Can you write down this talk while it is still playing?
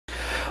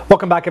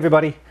Welcome back,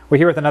 everybody. We're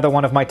here with another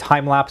one of my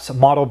time-lapse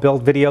model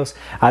build videos.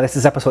 This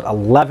is episode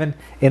 11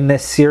 in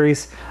this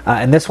series.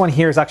 And this one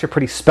here is actually a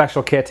pretty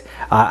special kit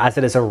as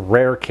it is a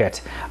rare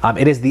kit.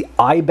 It is the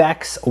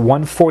Ibex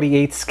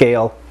 1/48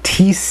 scale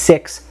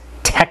T-6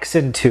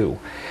 Texan II.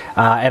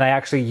 And I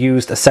actually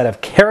used a set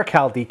of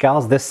Caracal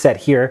decals, this set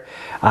here,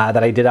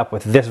 that I did up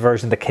with this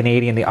version, the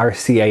Canadian, the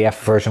RCAF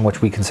version,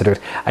 which we considered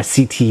a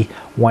CT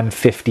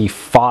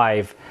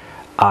 155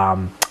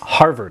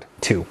 Harvard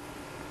II.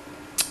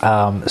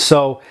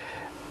 So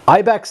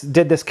Ibex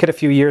did this kit a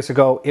few years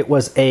ago. It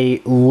was a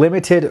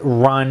limited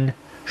run,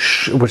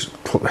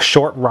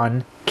 short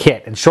run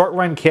kit, and short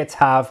run kits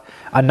have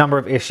a number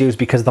of issues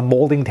because the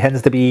molding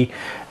tends to be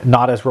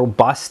not as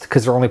robust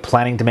because they're only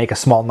planning to make a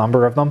small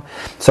number of them.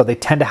 So they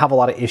tend to have a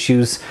lot of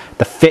issues.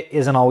 The fit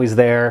isn't always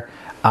there.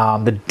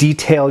 The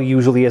detail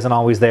usually isn't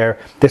always there.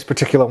 This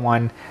particular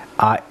one,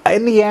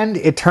 in the end,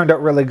 it turned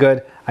out really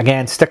good.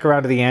 Again, stick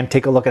around to the end,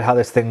 take a look at how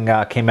this thing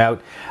came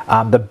out.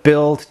 The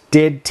build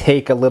did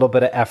take a little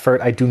bit of effort.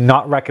 I do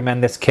not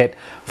recommend this kit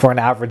for an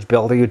average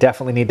builder. You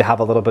definitely need to have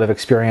a little bit of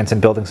experience in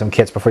building some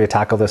kits before you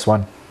tackle this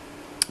one.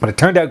 But it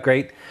turned out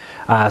great,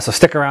 so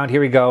stick around.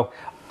 Here we go.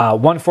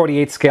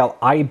 1/48 scale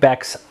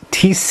Ibex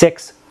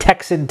T6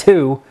 Texan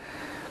II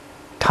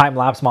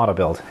time-lapse model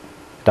build.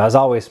 As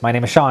always, my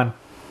name is Sean,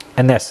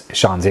 and this is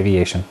Sean's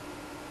Aviation.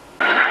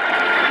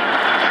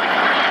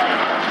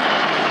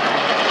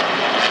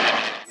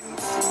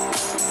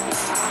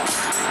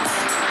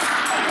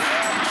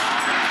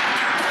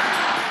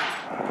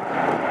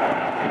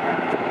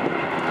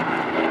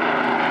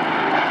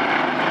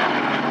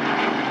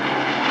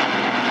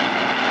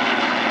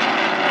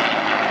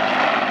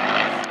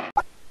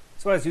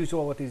 So as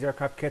usual with these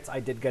aircraft kits,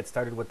 I did get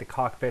started with the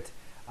cockpit.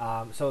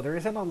 So there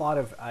isn't a lot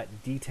of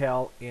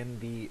detail in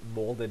the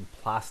molded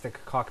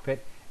plastic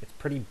cockpit. It's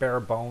pretty bare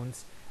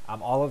bones.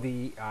 All of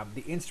the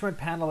instrument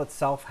panel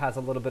itself has a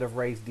little bit of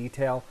raised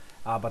detail,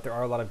 but there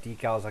are a lot of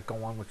decals that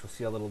go on, which we'll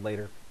see a little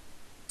later.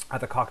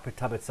 The cockpit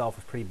tub itself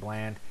is pretty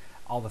bland.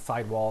 All the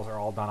side walls are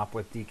all done up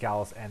with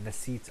decals, and the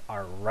seats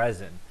are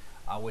resin,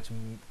 which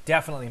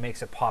definitely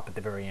makes it pop at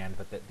the very end,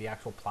 but the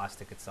actual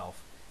plastic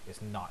itself is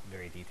not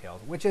very detailed,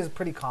 which is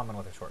pretty common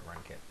with a short run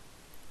kit.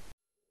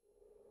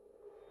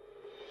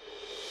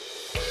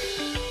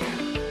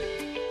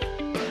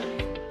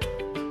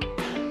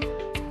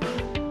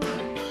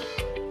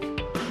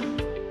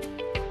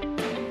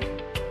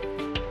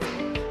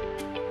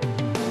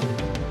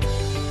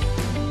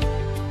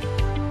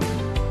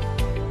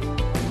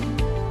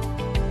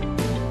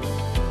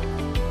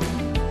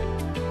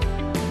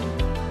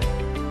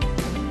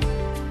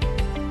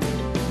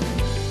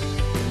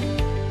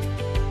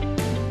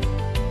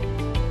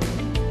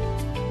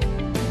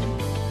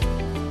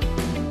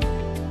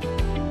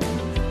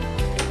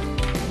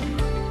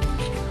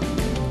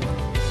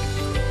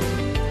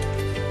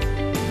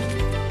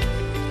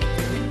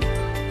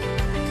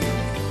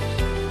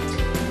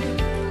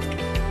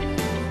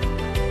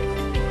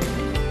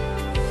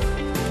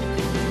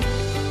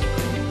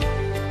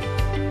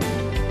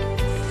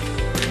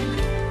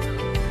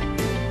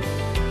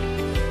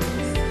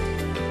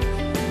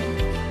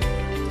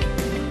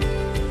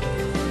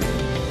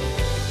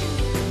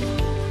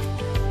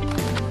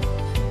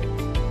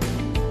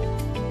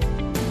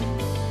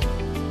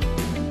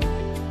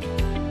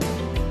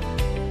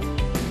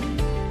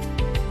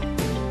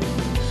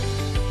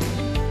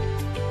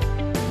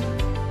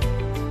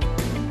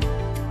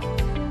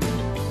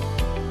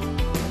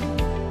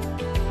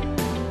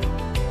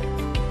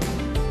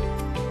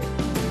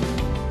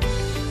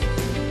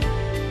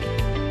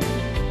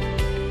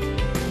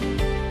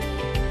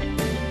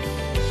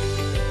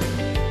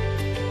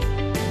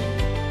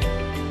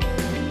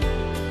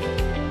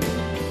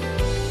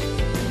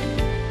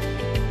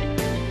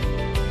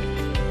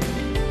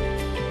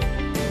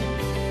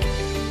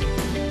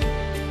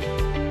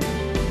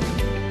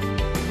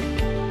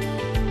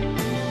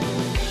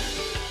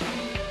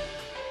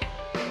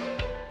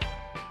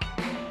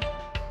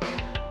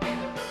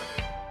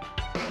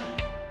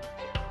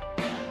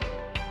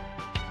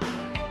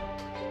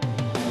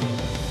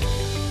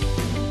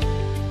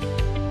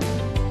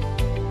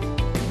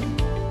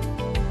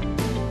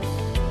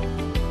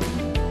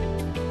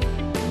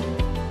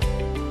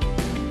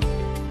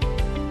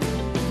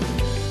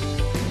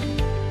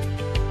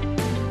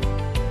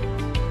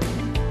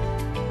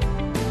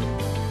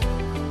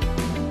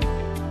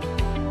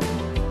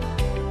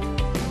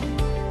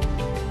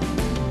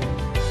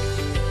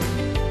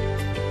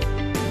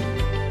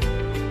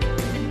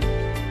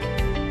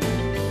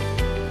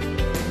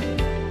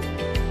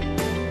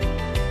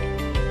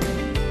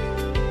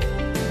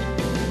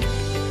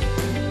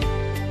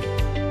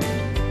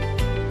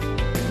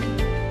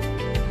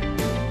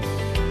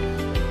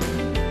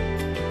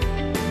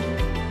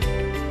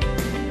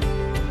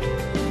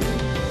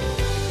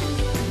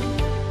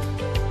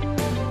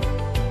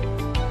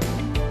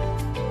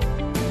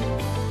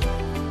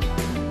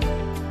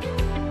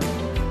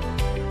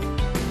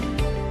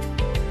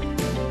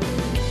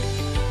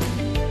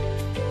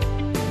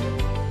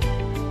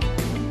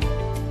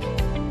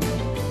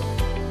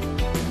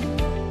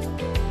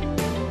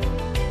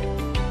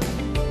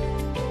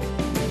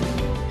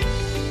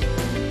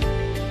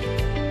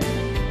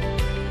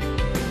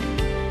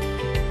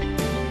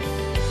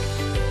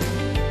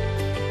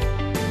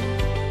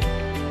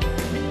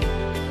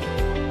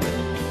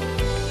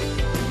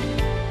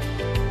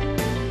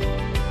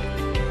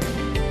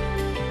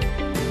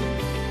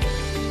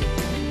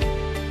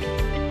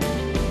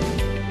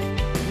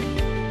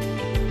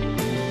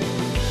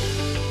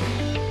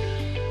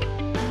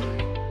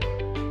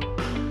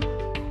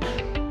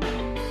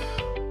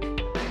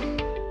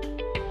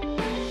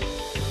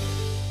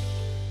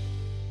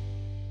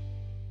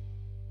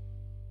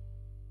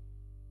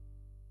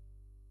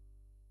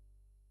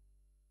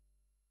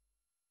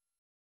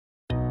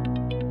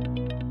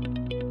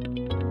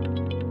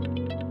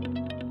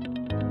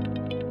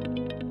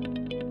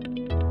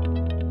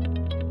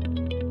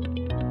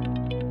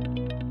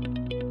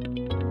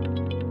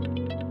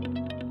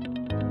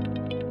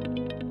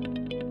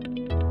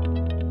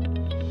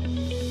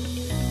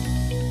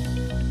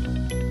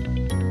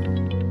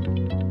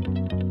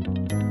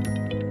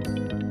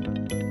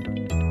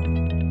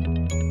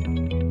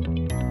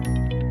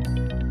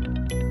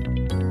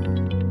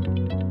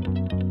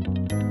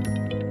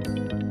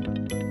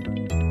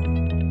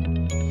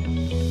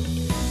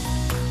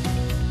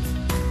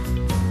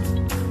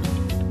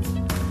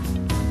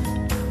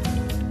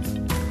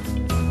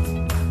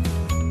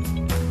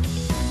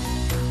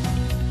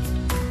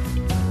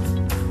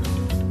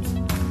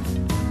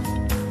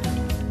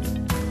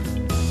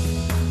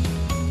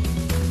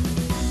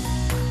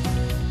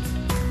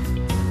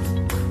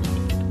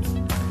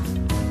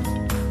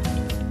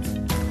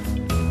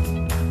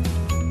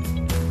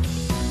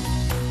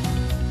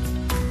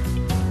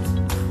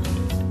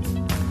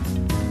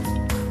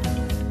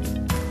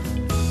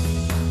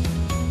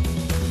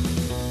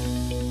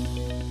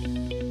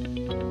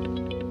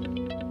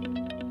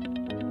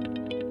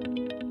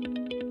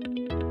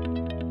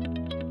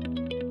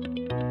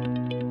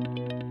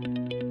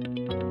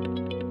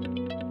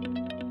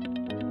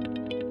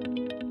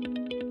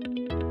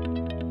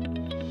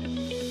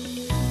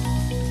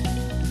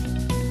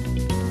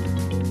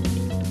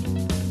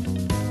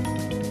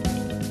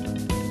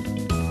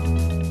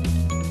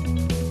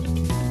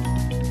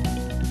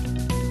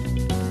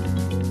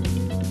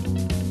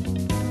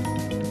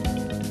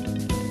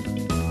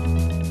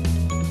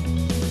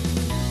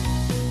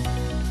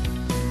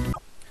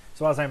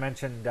 So as I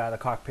mentioned, the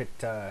cockpit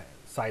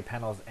side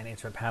panels and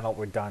instrument panel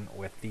were done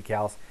with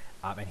decals,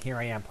 and here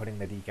I am putting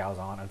the decals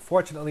on.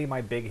 Unfortunately,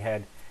 my big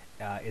head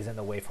is in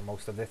the way for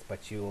most of this,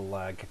 but you'll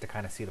get to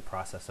kind of see the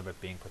process of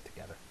it being put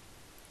together.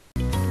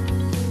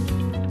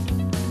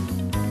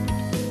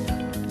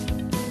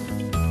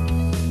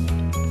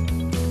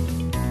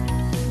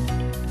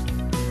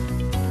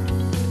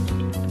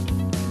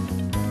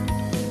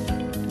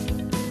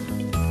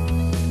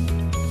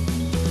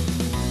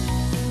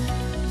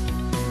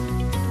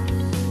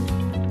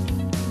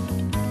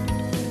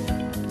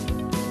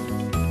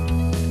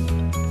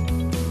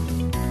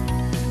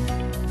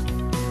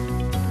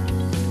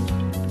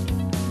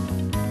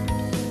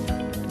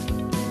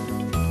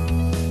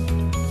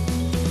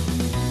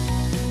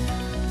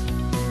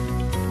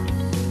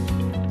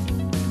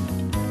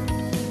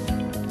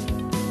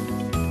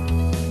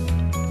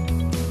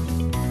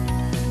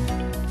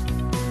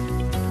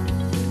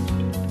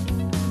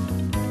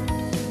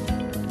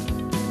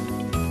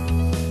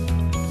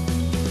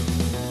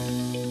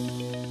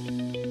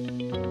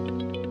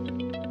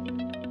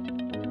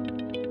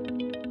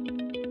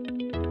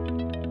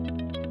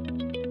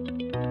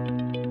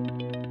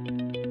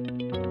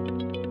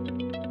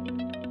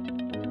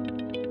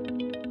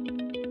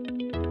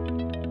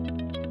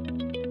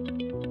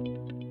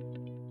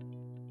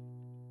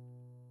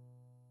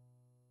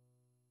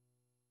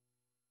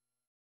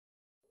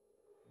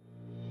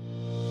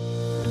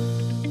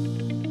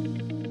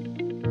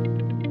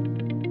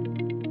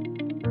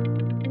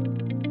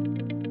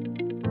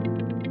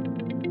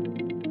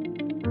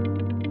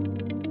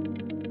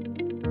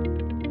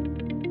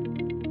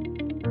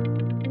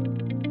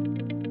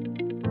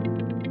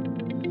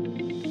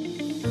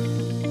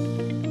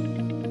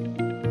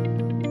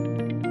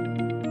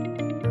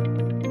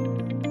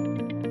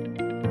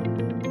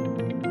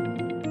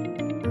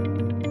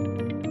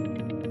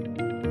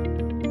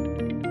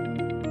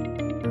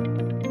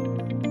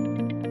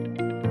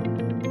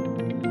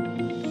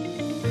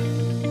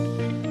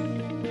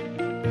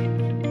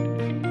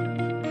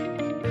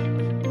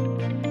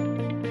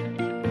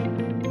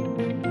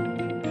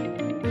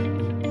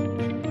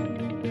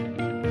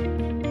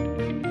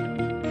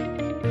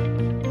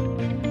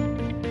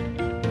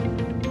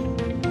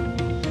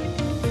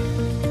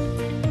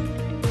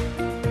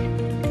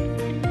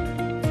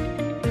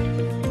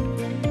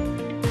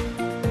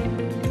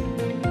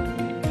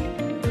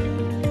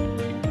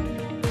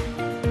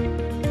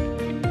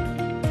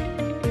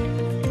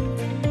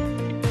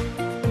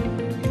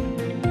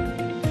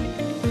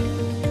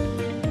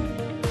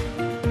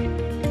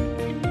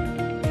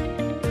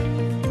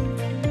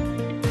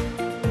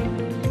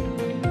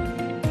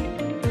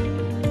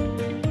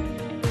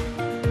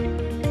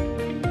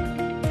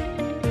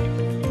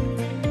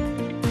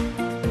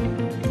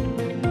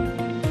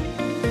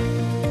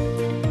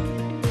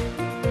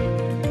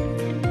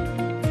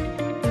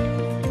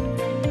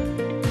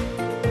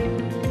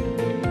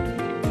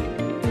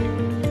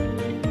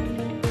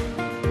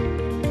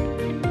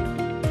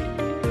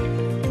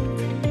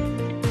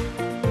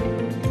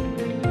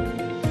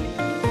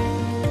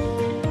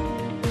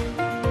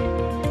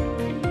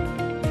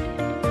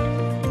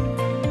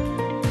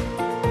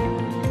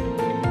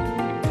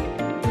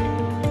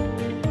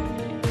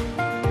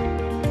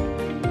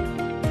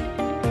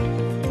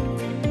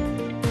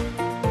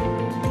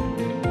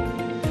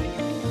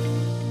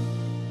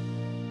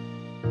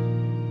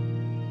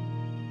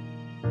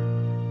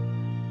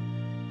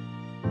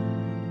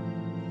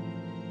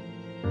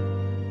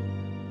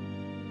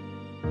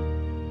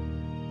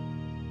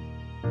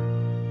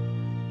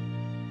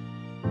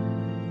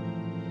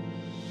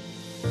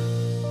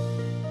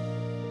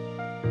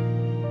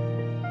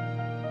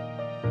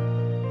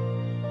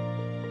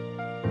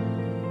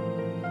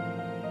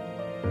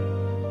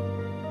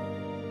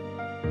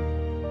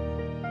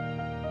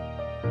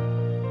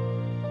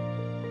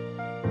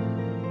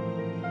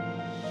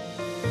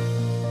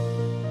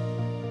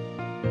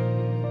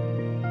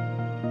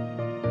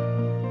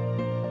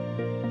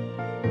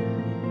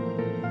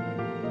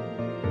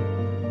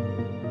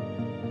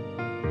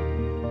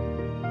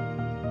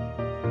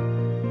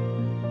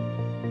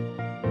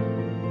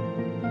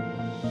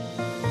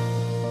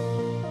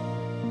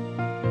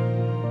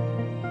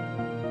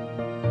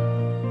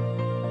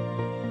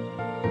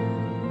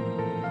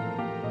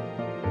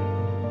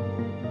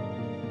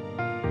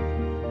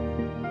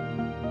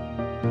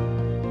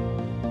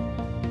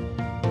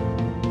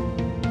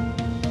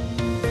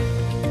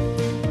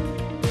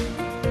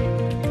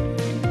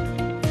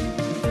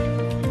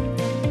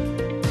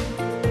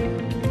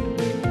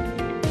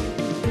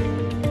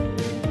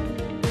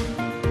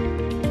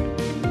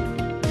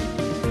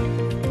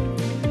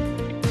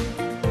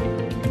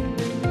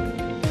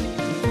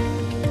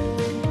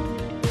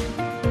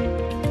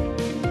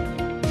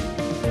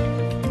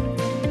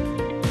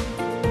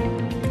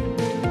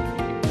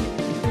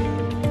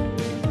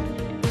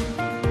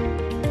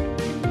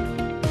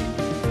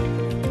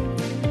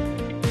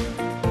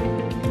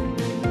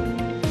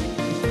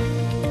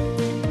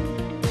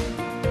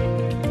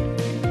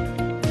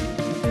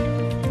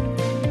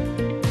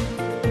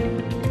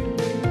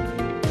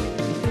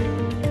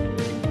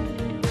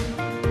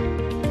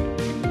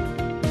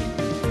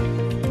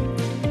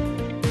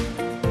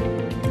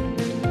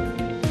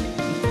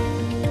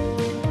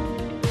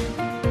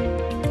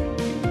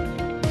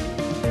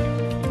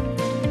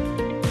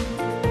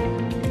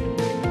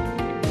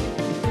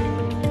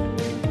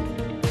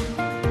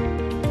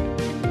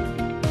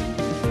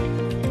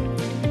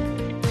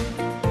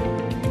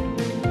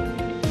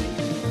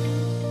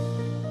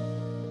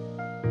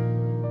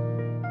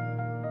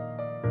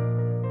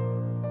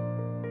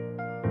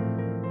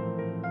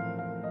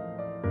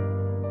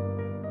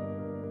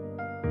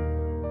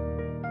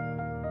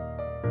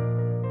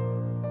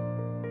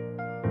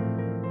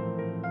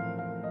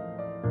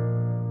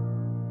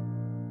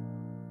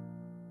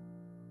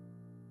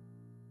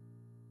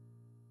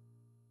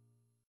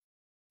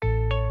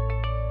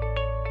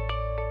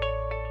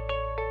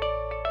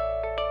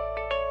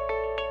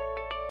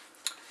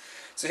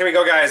 So here we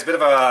go, guys. Bit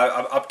of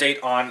an update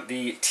on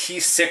the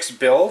T6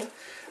 build.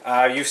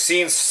 You've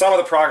seen some of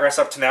the progress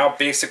up to now,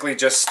 basically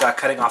just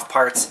cutting off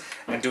parts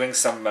and doing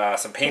some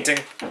painting.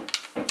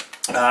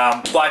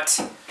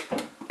 But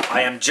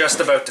I am just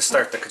about to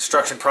start the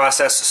construction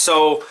process.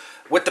 So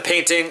with the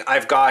painting,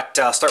 I've got,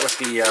 start with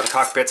the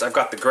cockpits. I've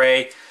got the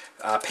gray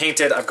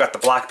painted, I've got the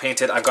black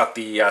painted, I've got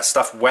the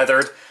stuff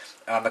weathered.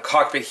 The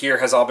cockpit here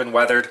has all been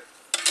weathered.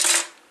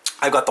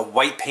 I've got the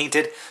white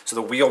painted, so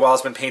the wheel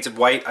well's been painted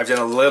white. I've done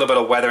a little bit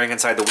of weathering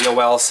inside the wheel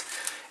wells.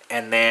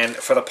 And then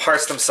for the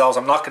parts themselves,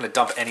 I'm not going to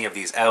dump any of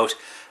these out.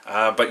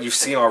 But you've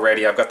seen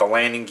already, I've got the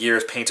landing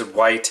gears painted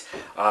white,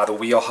 the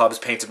wheel hubs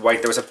painted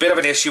white. There was a bit of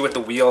an issue with the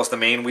wheels, the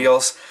main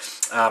wheels.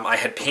 I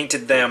had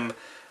painted them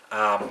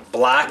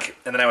black,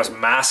 and then I was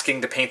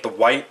masking to paint the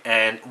white.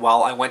 And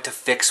while I went to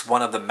fix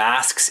one of the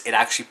masks, it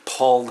actually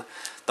pulled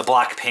the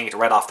black paint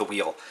right off the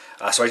wheel.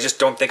 So I just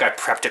don't think I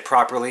prepped it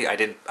properly. I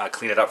didn't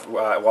clean it up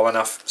well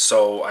enough.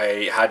 So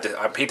I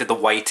painted the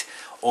white,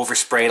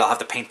 oversprayed. I'll have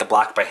to paint the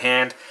black by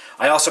hand.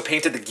 I also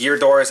painted the gear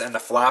doors and the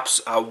flaps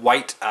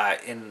white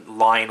in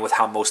line with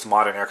how most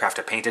modern aircraft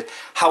are painted.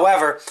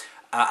 However,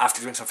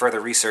 after doing some further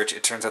research,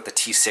 it turns out the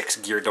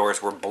T6 gear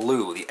doors were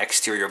blue, the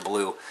exterior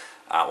blue.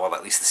 Well,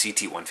 at least the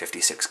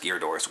CT-156 gear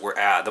doors were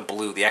the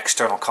blue, the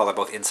external color,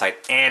 both inside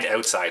and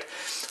outside.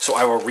 So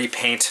I will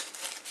repaint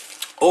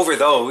over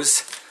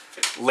those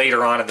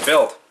later on in the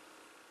build.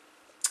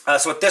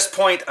 So at this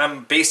point,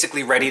 I'm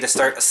basically ready to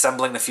start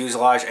assembling the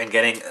fuselage and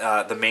getting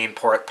the main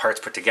parts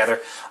put together.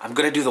 I'm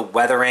going to do the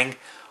weathering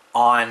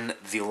on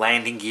the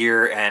landing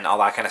gear and all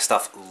that kind of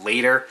stuff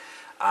later.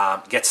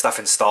 Get stuff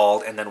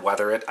installed and then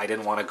weather it. I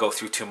didn't want to go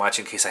through too much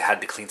in case I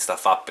had to clean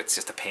stuff up. It's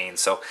just a pain.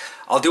 So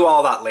I'll do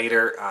all that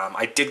later.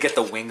 I did get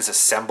the wings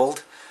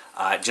assembled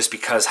just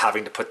because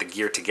having to put the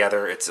gear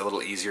together, it's a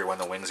little easier when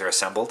the wings are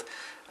assembled.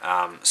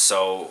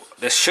 So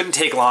this shouldn't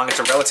take long. It's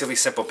a relatively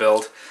simple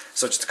build.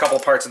 So just a couple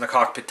of parts in the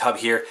cockpit tub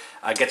here,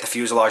 get the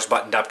fuselage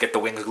buttoned up, get the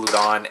wings glued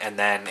on, and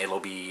then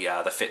it'll be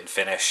the fit and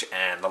finish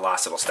and the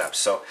last little steps.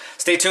 So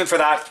stay tuned for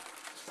that.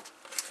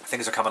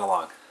 Things are coming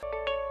along.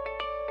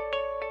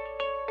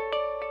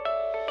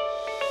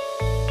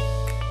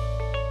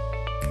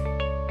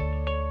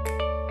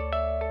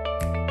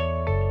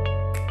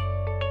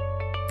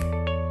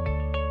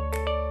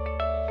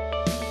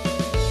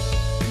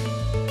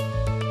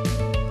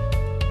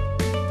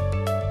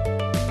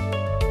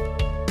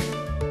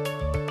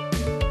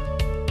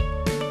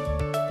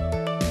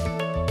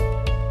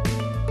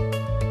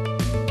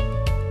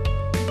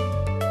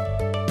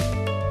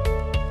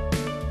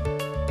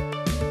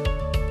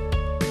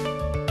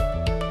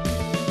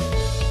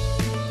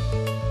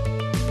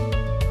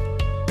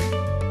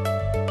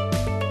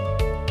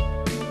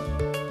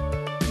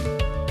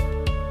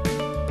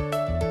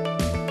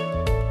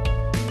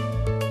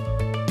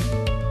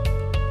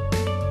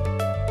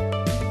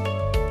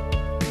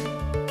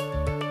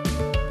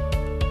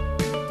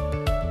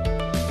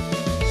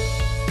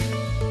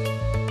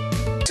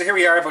 So here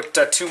we are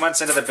about 2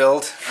 months into the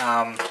build.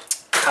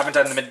 Haven't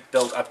done the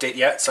mid-build update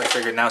yet, so I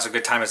figured now's a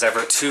good time as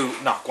ever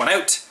to knock one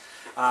out.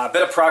 A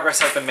bit of progress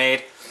has been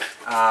made.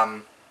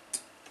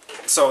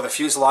 So the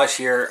fuselage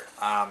here,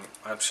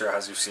 I'm sure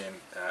as you've seen,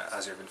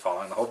 as you've been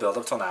following the whole build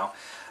up till now,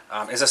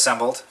 is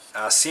assembled.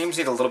 Seams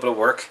need a little bit of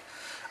work.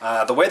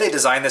 The way they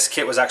designed this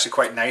kit was actually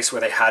quite nice,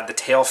 where they had the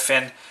tail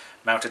fin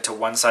mounted to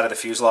one side of the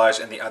fuselage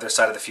and the other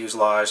side of the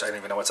fuselage, I don't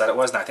even know what side it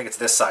was, and I think it's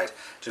this side,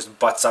 just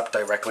butts up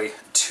directly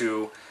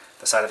to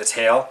the side of the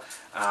tail.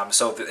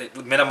 So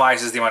it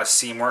minimizes the amount of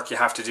seam work you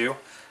have to do.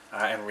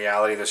 In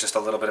reality, there's just a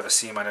little bit of a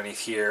seam underneath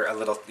here, a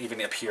little,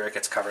 even up here it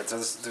gets covered. So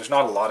there's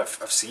not a lot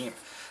of seam.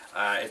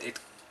 It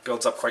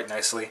builds up quite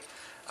nicely.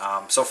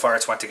 So far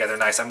it's went together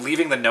nice. I'm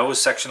leaving the nose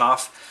section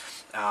off.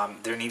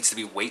 There needs to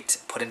be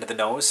weight put into the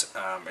nose.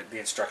 The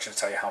instructions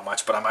tell you how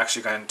much, but I'm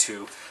actually going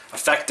to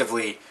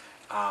effectively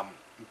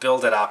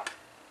build it up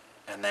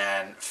and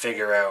then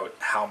figure out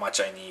how much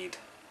I need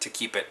to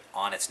keep it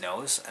on its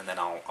nose, and then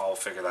I'll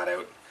figure that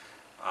out.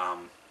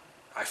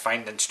 I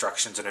find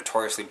instructions are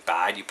notoriously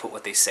bad. You put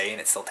what they say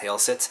and it still tail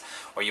sits,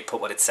 or you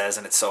put what it says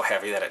and it's so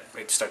heavy that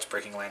it starts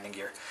breaking landing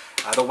gear.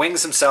 The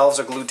wings themselves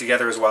are glued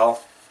together as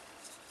well.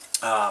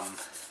 Kind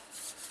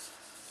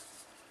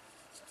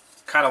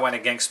of went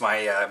against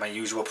my my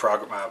usual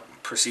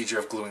procedure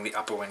of gluing the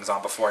upper wings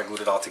on before I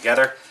glued it all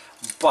together,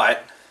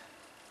 but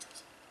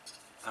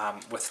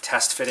with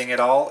test fitting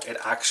it all, it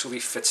actually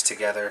fits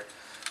together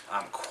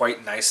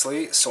quite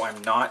nicely, so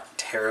I'm not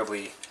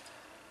terribly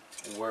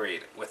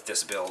worried with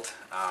this build.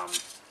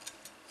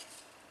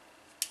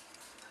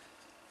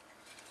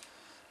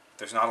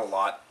 There's not a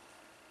lot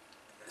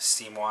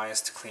seam-wise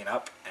to clean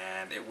up,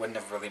 and it wouldn't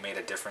have really made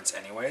a difference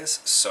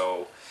anyways.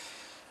 So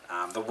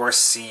the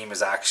worst seam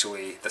is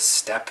actually the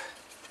step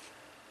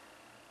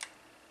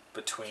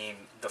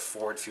between the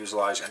forward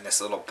fuselage and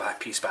this little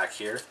piece back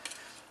here.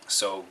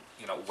 So,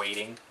 you know,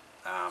 weighting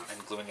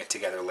and gluing it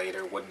together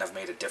later wouldn't have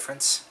made a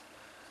difference.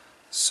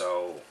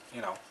 So,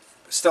 you know,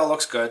 still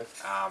looks good.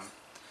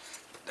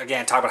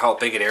 Again, talk about how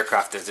big an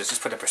aircraft is. Just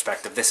put in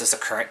perspective, this is a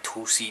current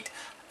two-seat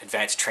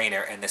advanced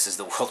trainer, and this is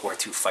the World War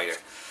II fighter.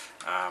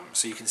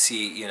 So you can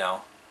see, you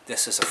know,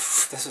 this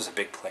is a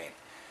big plane.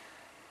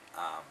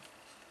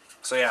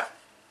 So yeah,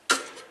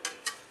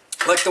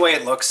 I like the way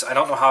it looks. I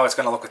don't know how it's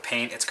going to look with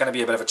paint. It's going to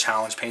be a bit of a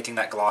challenge painting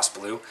that gloss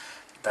blue.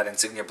 That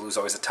insignia blue is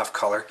always a tough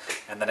color,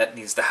 and then it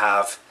needs to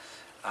have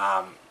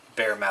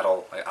bare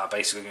metal,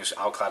 basically use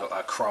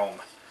outclad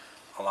chrome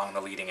along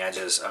the leading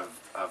edges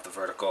of the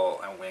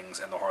vertical and wings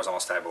and the horizontal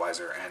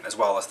stabilizer, and as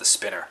well as the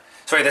spinner.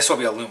 Sorry, this will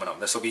be aluminum.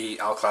 This will be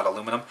outclad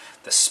aluminum.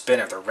 The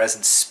spinner, the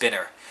resin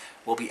spinner,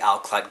 will be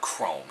outclad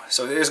chrome.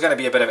 So there's going to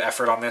be a bit of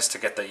effort on this to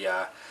get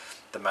the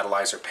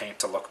metallizer paint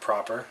to look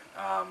proper.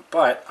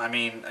 But I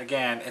mean,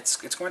 again, it's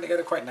going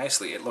together quite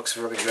nicely. It looks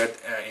really good.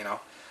 You know,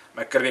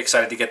 I'm going to be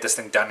excited to get this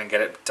thing done and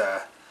get it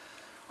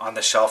on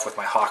the shelf with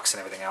my Hawks and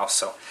everything else.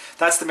 So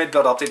that's the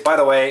mid-build update. By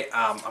the way,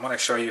 I'm going to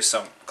show you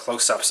some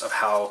close-ups of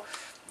how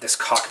this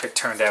cockpit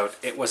turned out.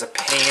 It was a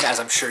pain, as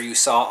I'm sure you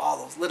saw,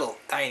 all those little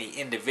tiny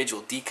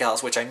individual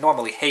decals, which I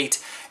normally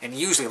hate and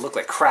usually look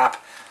like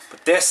crap.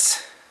 But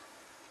this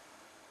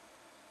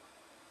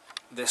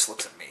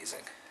looks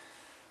amazing.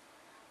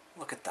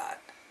 Look at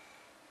that.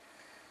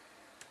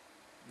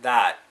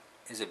 That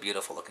is a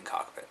beautiful looking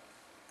cockpit.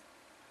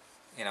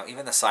 You know,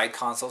 even the side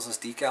consoles as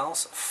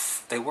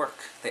decals, they work.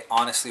 They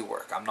honestly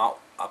work. I'm not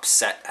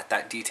upset at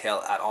that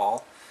detail at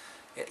all.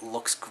 It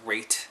looks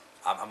great.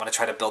 I'm going to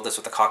try to build this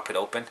with the cockpit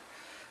open,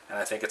 and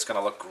I think it's going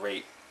to look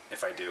great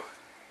if I do.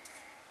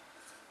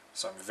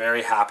 So I'm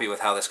very happy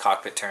with how this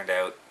cockpit turned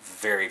out.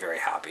 Very, very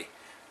happy.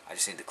 I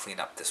just need to clean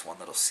up this one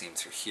little seam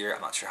through here.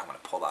 I'm not sure how I'm going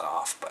to pull that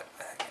off, but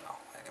you know,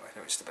 anyway,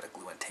 maybe just a bit of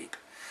glue and tape.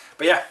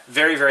 But yeah,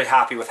 very, very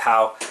happy with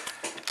how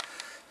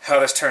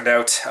this turned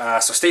out.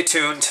 So stay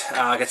tuned,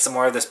 get some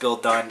more of this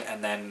build done,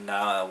 and then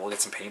we'll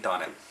get some paint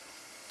on it.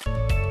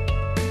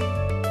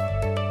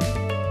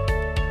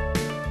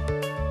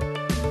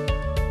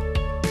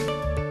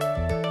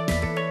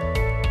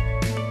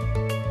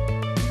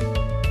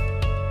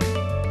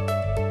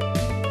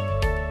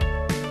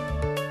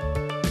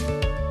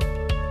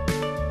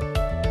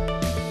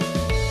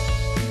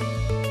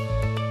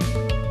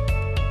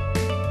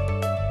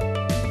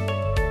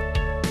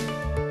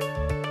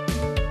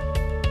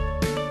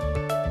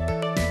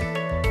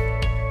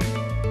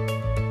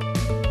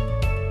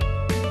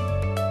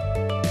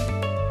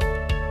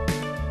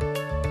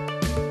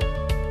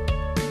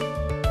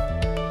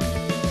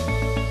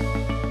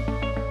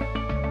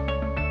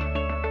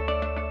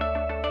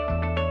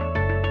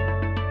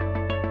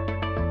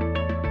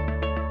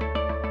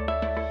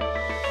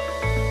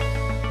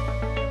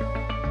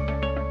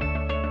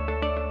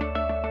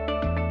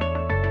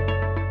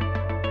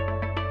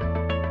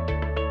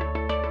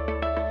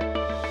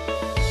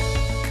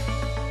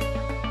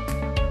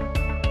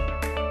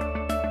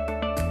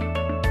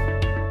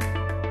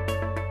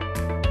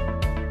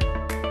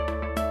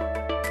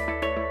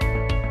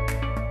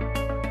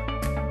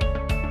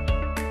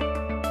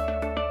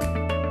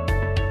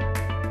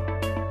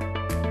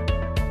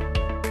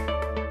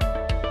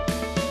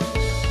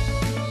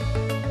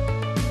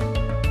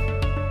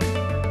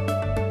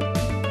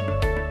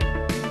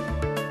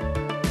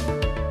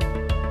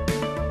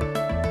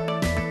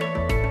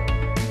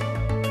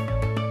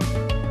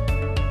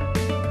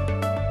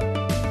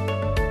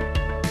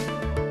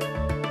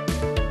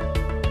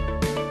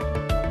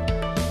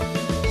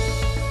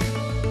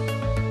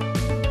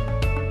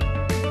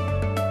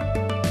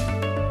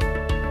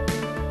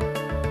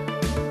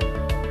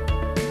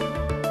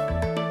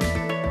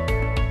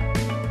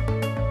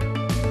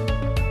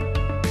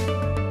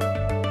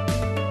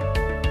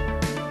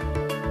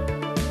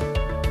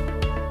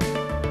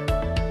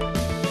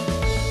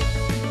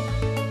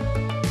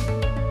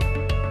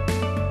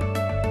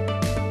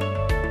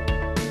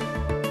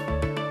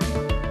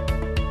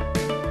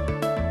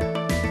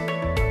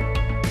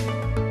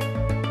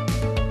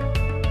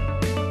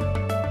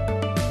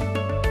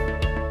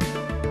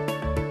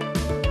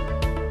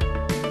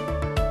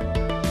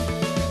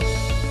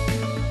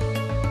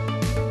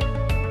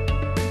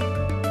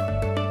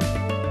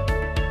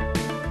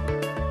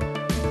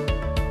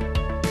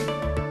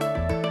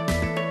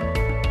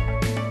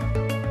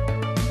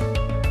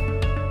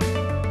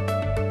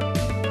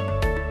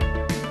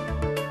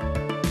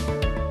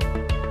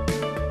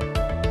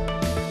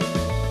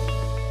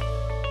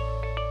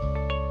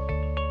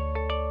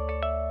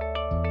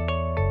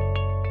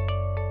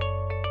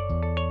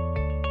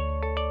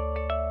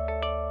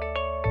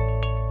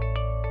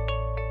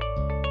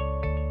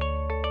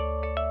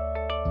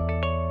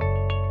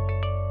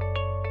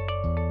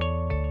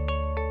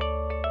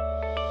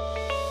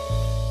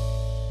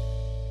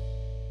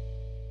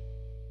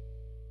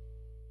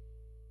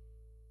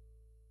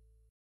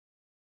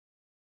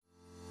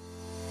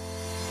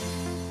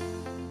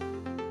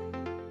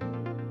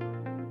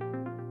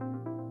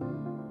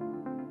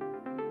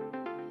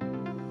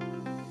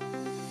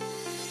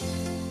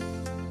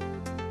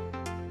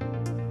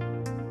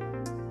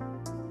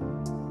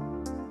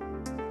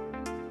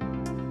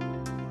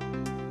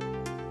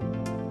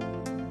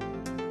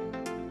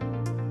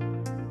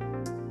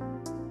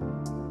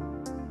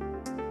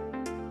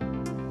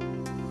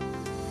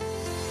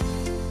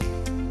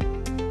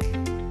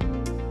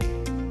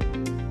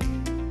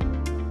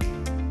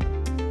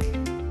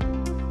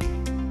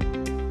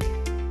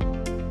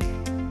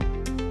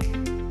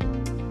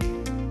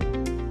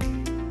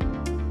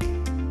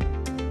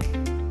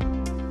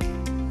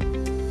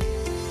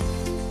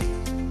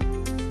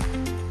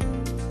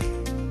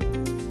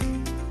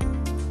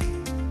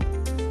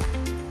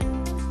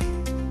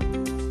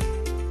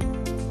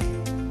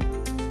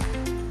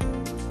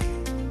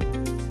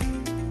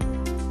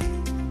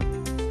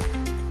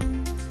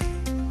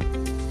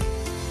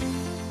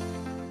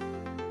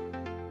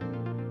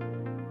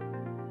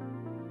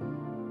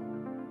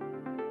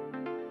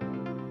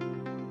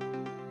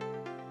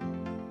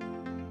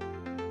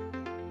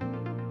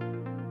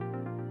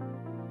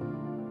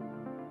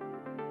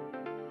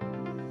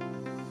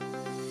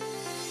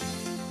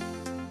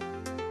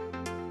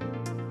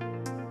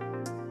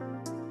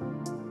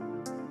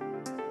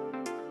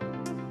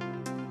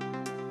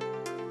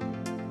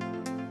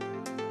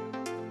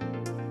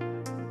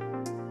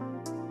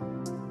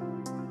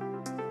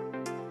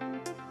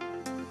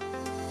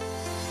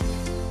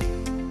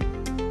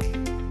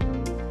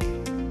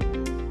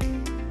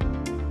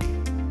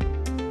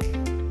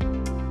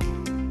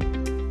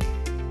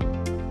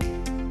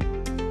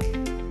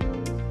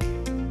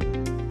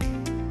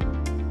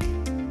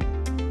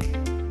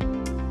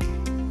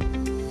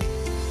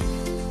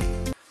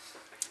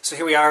 So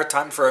here we are,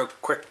 time for a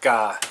quick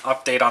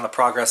update on the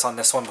progress on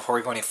this one before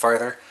we go any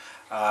further.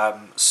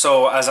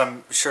 So as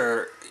I'm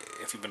sure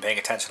if you've been paying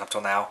attention up till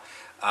now,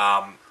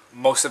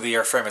 most of the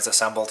airframe is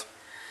assembled.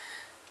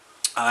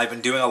 I've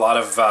been doing a lot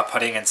of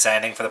putting and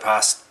sanding for the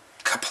past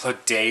couple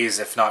of days,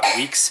 if not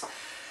weeks.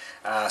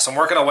 So I'm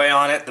working away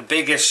on it. The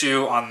big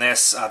issue on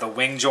this, the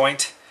wing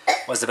joint,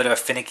 was a bit of a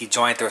finicky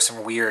joint. There were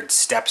some weird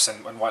steps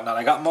and whatnot.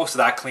 I got most of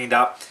that cleaned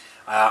up.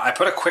 I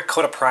put a quick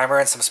coat of primer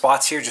in some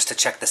spots here just to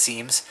check the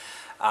seams.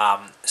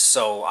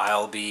 So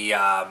I'll be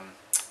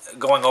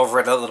going over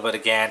it a little bit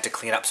again to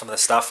clean up some of the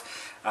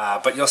stuff.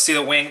 But you'll see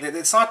the wing,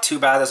 it's not too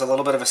bad. There's a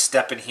little bit of a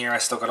step in here I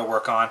still got to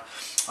work on.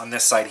 On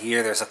this side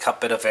here, there's a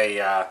bit of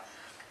a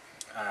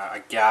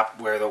gap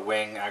where the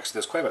wing, actually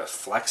there's quite a bit of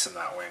flex in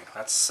that wing.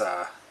 That's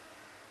a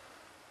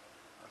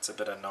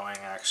bit annoying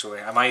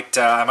actually. I might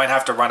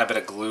have to run a bit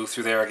of glue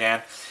through there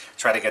again,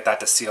 try to get that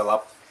to seal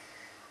up.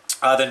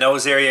 The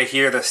nose area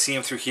here, the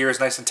seam through here is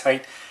nice and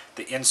tight.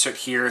 The insert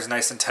here is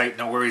nice and tight,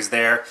 no worries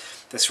there.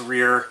 This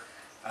rear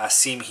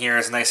seam here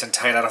is nice and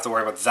tight, I don't have to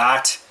worry about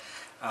that.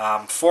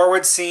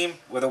 Forward seam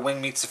where the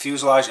wing meets the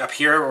fuselage, up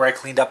here where I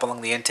cleaned up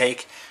along the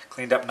intake,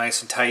 cleaned up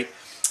nice and tight.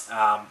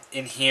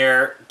 In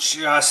here,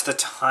 just the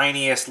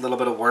tiniest little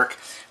bit of work,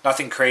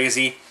 nothing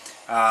crazy.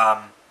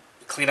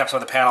 Clean up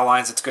some of the panel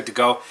lines, it's good to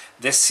go.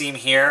 This seam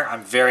here,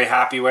 I'm very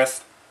happy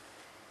with.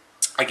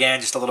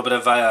 Again, just a little bit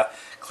of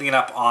clean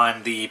up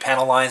on the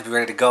panel lines, be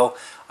ready to go.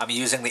 I'm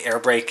using the air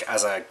brake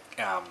as a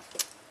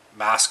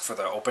mask for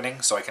the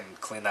opening, so I can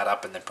clean that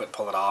up and then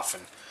pull it off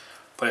and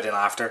put it in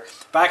after.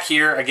 Back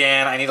here,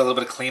 again, I need a little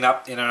bit of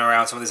cleanup in and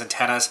around some of these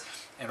antennas,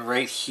 and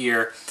right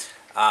here,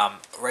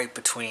 right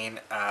between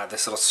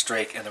this little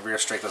strake and the rear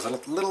strake, there's a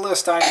little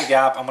tiny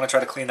gap. I'm going to try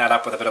to clean that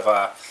up with a bit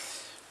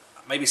of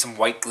maybe some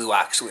white glue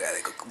actually. I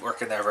think it'll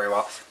work in there very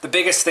well. The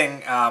biggest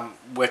thing,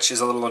 which is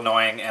a little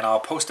annoying, and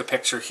I'll post a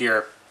picture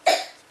here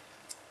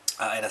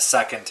in a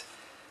second.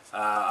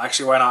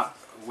 Actually, why not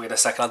wait a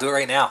second? I'll do it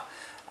right now.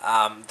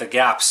 The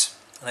gaps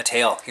in the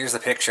tail. Here's the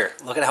picture.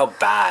 Look at how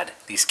bad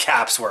these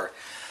gaps were.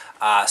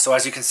 So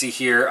as you can see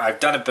here, I've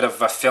done a bit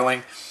of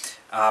filling.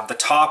 The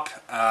top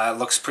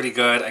looks pretty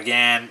good.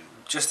 Again,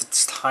 just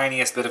the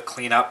tiniest bit of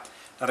cleanup,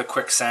 another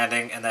quick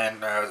sanding, and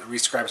then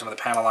rescribe some of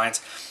the panel lines.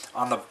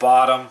 On the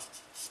bottom,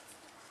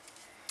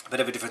 a bit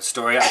of a different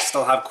story. I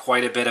still have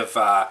quite a bit of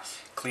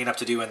cleanup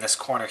to do in this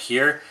corner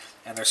here,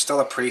 and there's still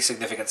a pretty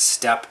significant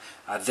step.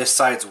 This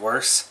side's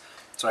worse,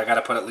 so I got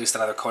to put at least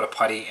another coat of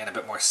putty and a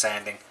bit more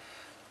sanding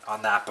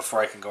on that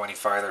before I can go any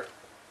farther.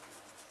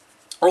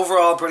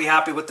 Overall, pretty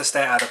happy with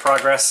the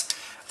progress.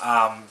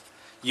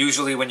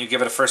 Usually when you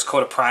give it a first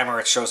coat of primer,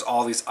 it shows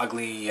all these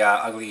ugly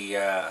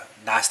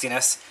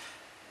nastiness.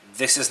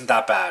 This isn't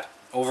that bad.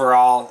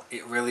 Overall,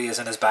 it really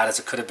isn't as bad as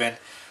it could have been.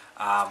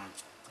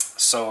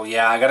 So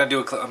yeah, I'm gonna do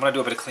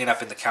a bit of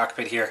cleanup in the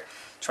cockpit here,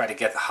 try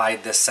to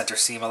hide this center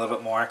seam a little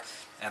bit more.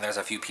 And there's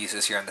a few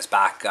pieces here in this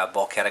back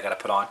bulkhead I got to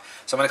put on.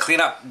 So I'm going to clean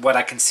up what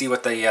I can see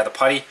with the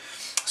putty.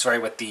 Sorry,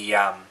 with the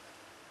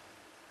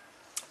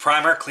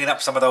primer. Clean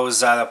up some of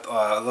those a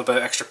little bit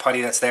of extra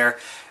putty that's there.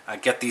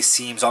 Get these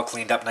seams all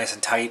cleaned up nice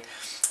and tight.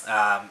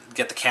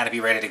 Get the canopy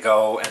ready to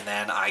go, and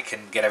then I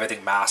can get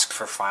everything masked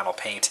for final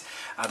paint.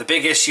 The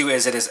big issue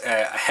is it is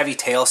a heavy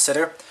tail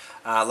sitter.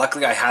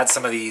 Luckily, I had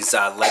some of these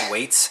lead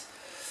weights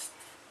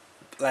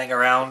laying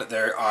around.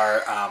 There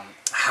are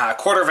a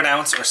quarter of an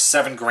ounce or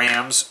 7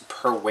 grams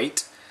per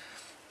weight,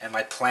 and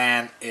my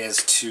plan is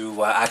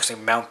to actually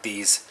mount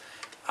these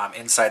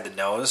inside the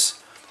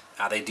nose.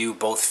 They do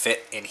both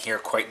fit in here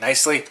quite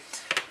nicely,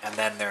 and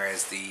then there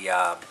is the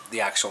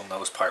actual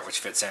nose part which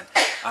fits in.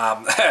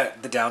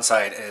 The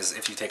downside is,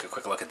 if you take a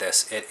quick look at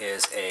this, it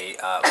is a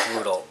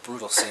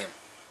brutal seam.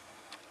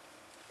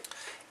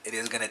 It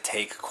is going to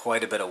take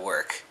quite a bit of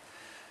work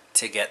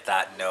to get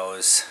that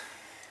nose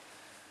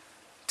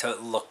to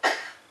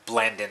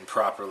blend in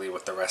properly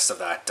with the rest of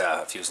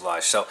that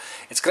fuselage. So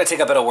it's going to take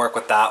a bit of work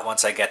with that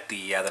once I get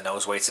the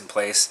nose weights in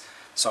place.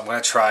 So I'm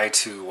going to try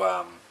to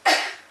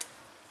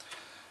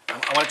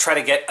I want to try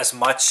to get as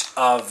much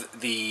of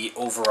the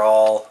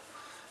overall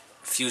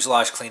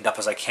fuselage cleaned up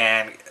as I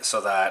can, so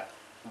that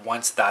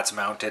once that's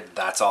mounted,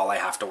 that's all I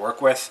have to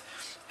work with,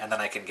 and then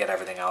I can get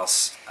everything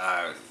else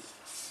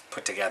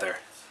put together.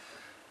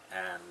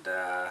 And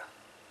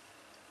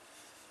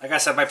like I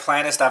said, my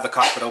plan is to have the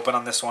cockpit open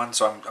on this one,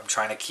 so I'm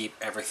trying to keep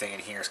everything in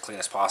here as clean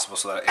as possible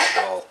so that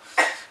it will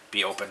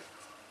be open.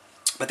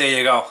 But there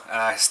you go.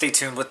 Stay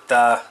tuned with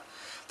the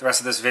rest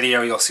of this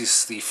video. You'll see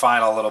the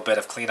final little bit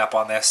of cleanup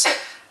on this,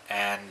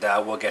 and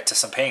we'll get to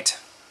some paint.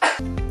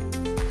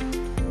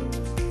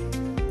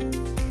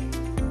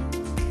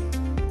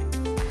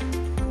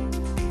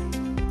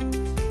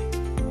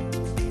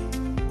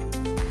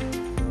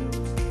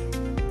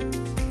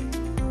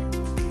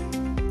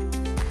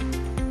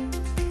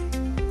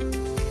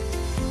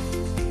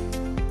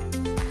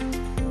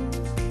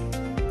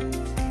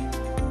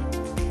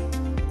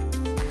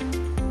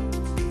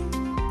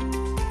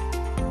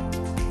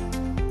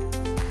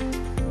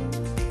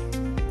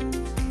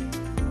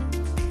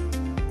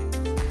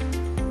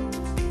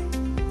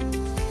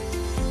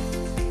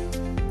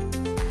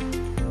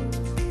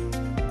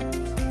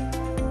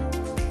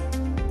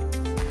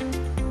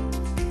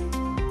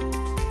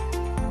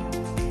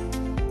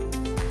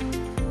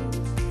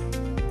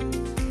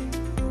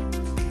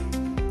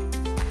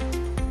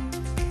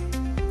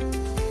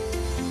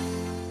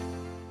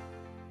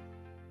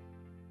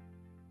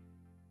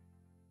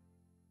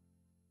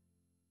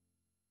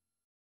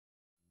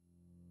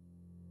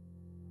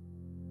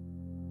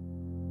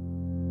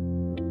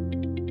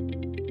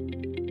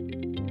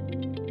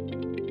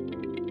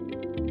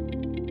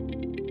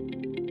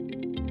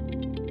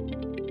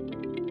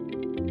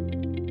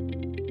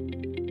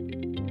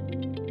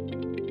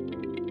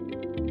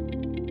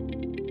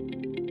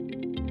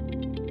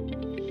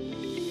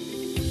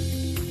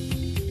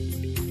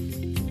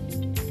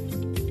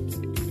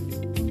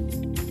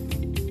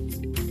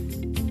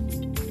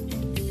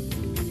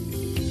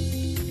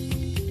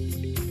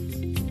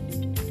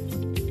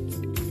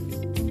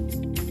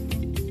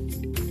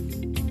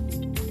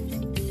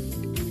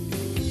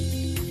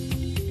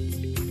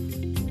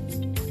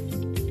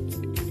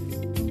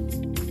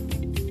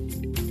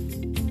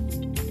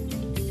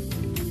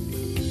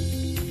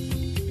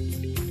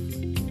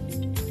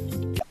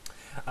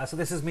 So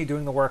this is me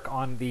doing the work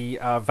on the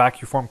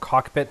vacuum form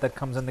cockpit that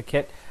comes in the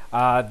kit.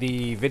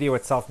 The video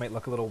itself might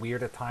look a little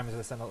weird at times.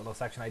 This in a little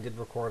section I did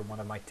record one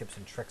of my tips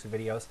and tricks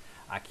videos.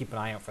 Keep an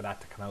eye out for that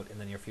to come out in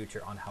the near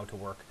future on how to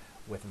work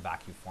with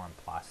vacuum form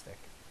plastic.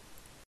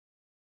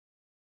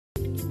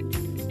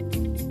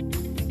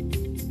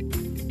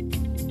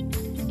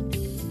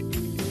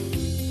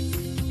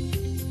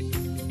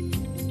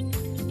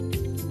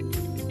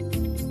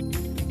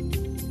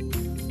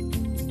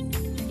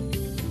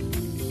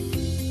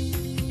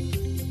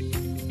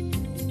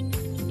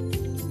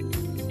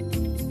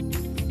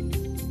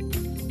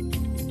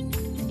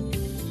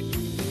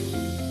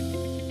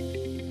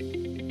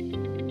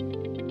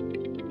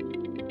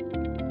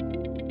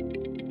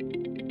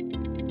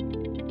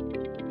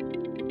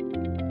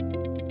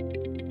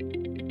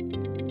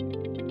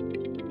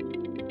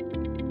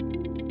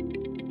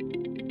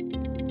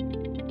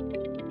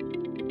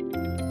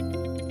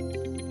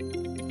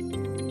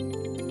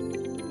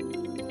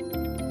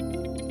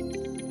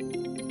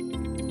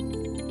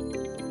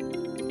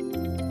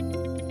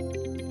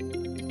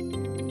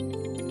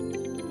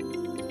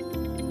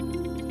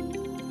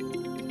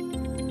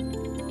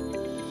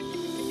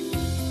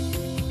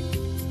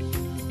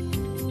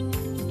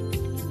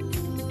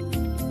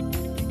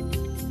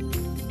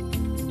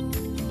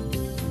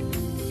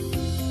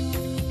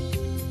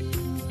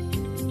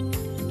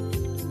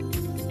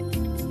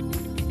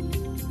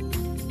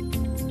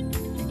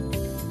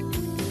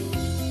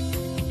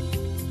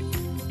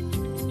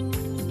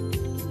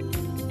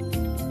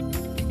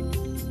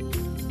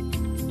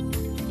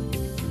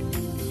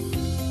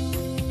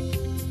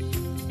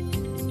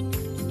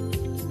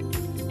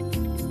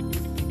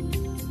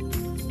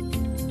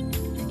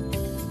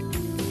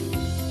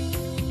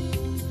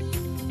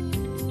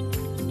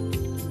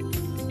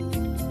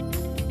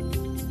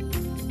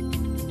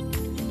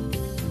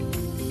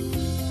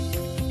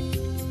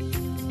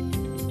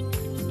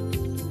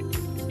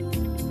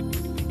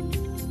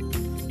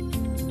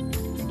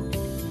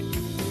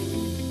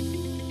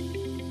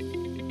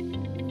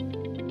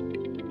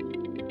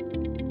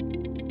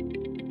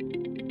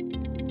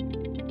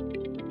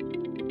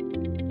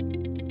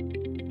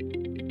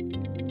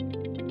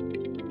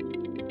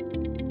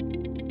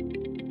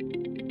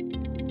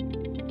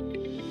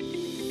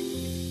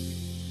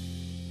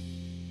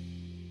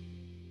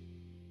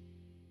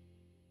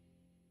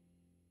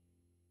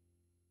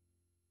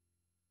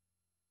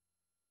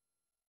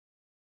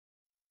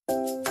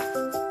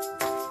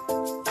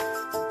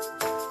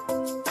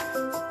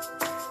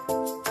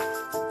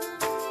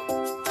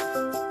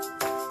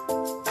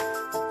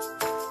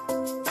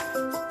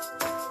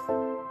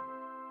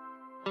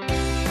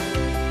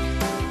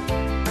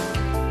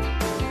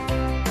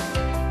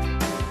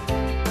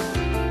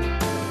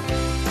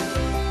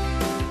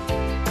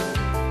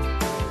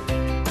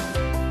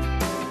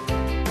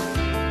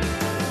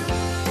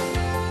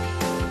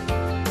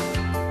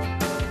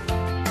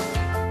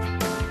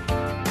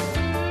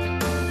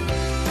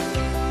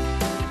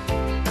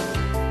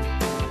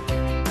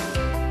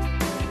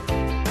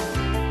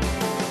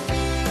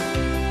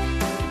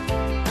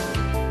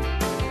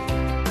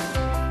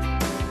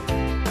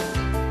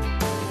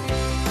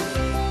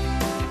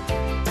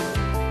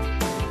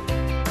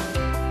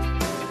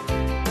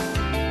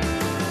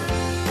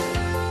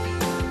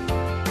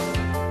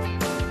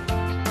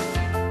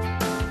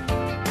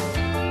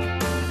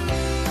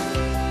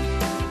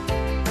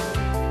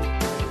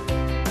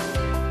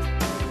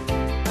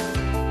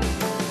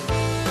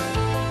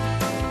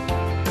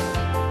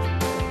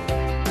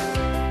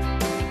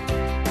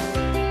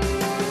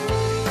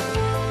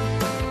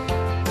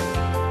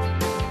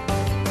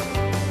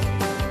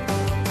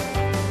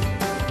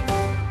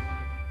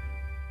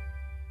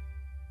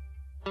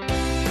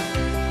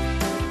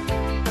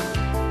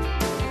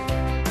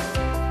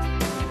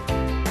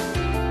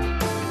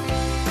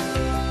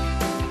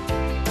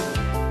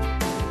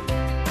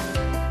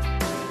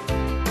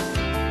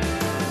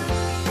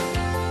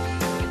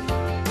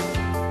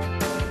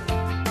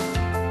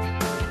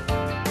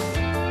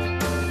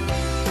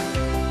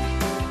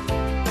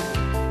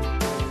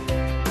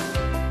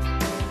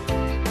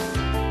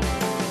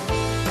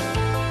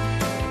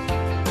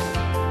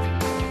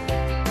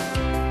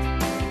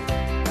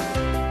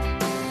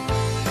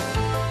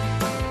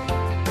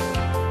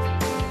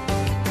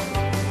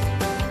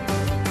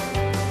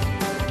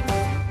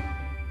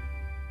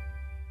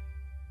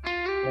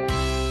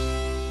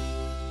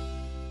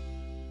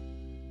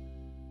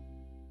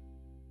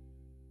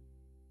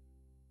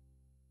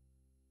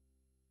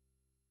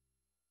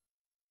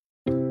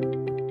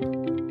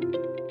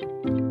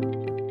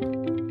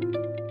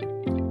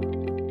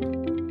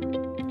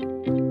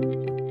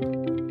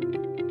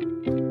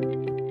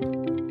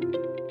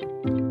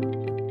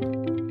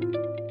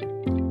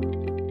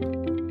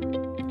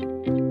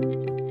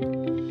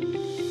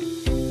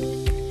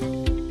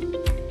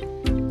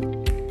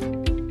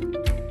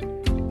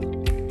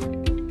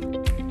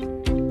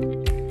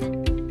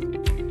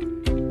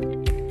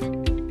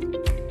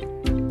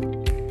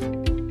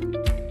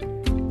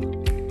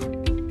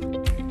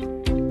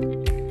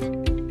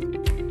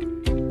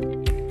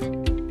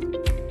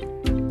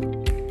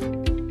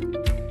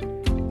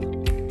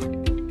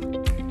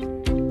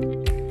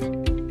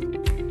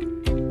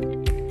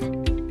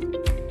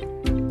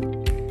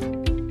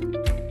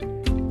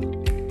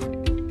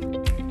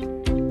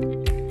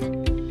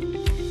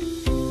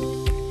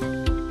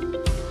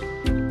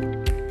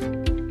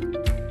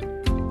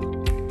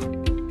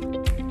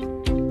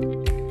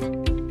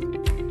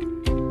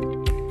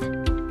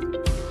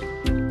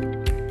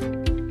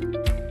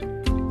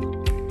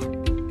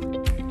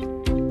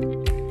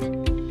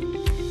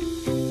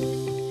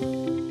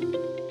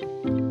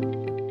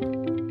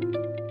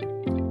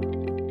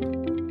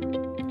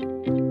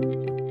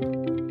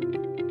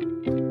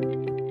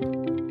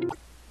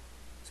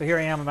 So here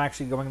I am, I'm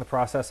actually going the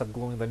process of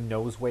gluing the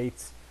nose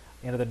weights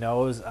into the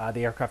nose.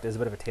 The aircraft is a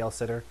bit of a tail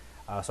sitter,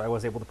 so I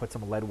was able to put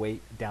some lead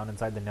weight down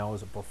inside the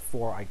nose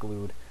before I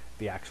glued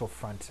the actual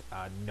front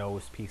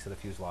nose piece of the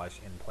fuselage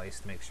in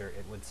place to make sure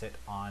it would sit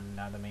on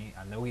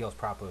the wheels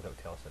properly without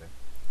tail sitting.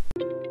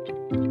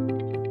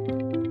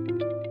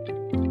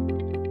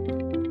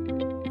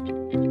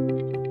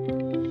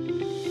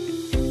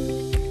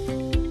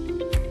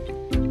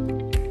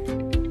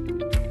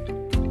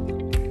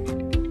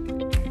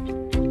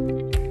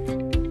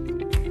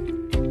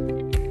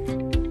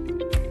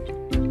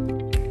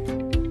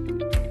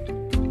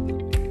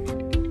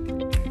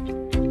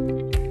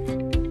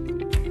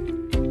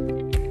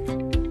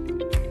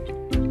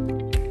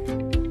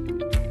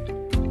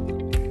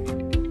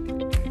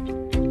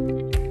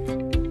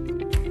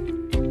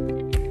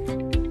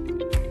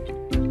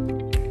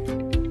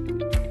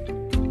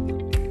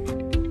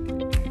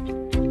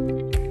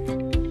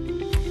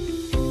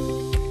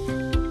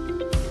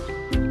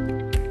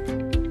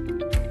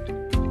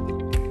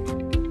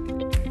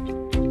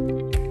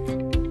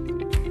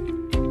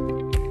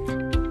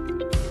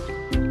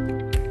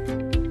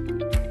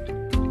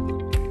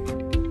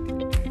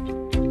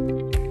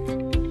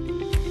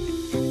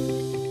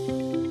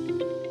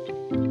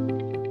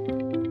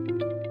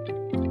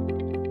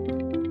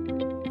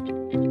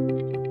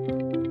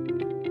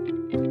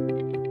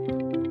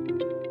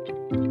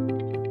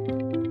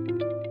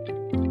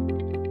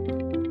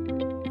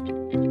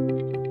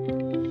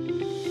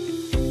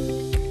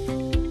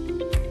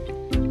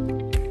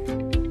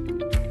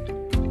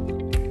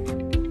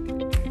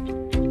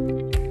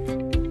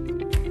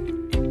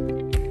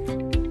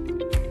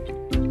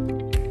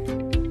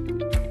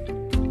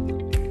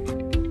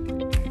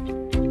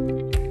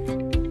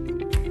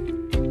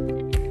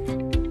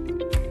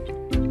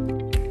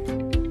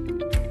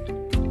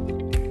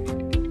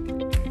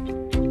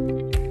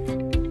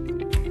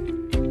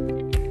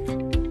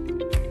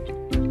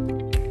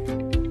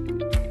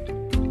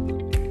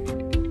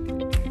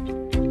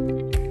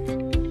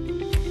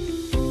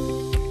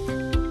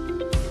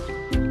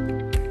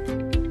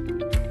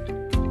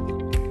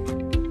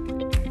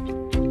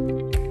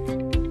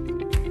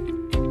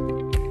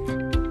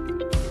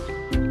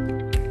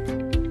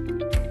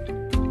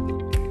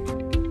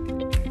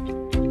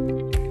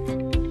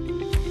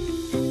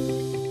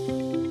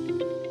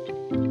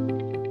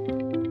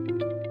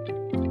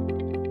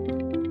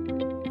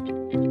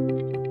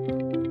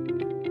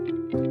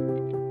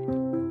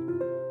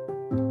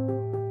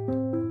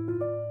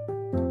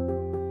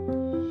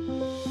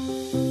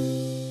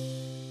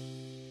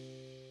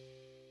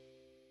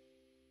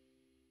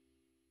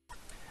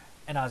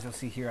 And as you'll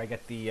see here, I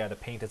get the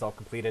paint is all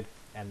completed,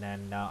 and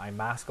then I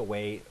mask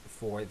away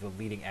for the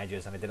leading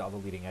edges, and I did all the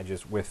leading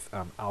edges with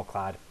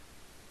alclad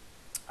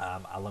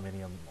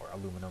aluminum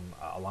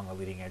along the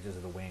leading edges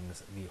of the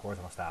wings, the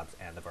horizontal stabs,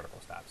 and the vertical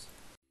stabs.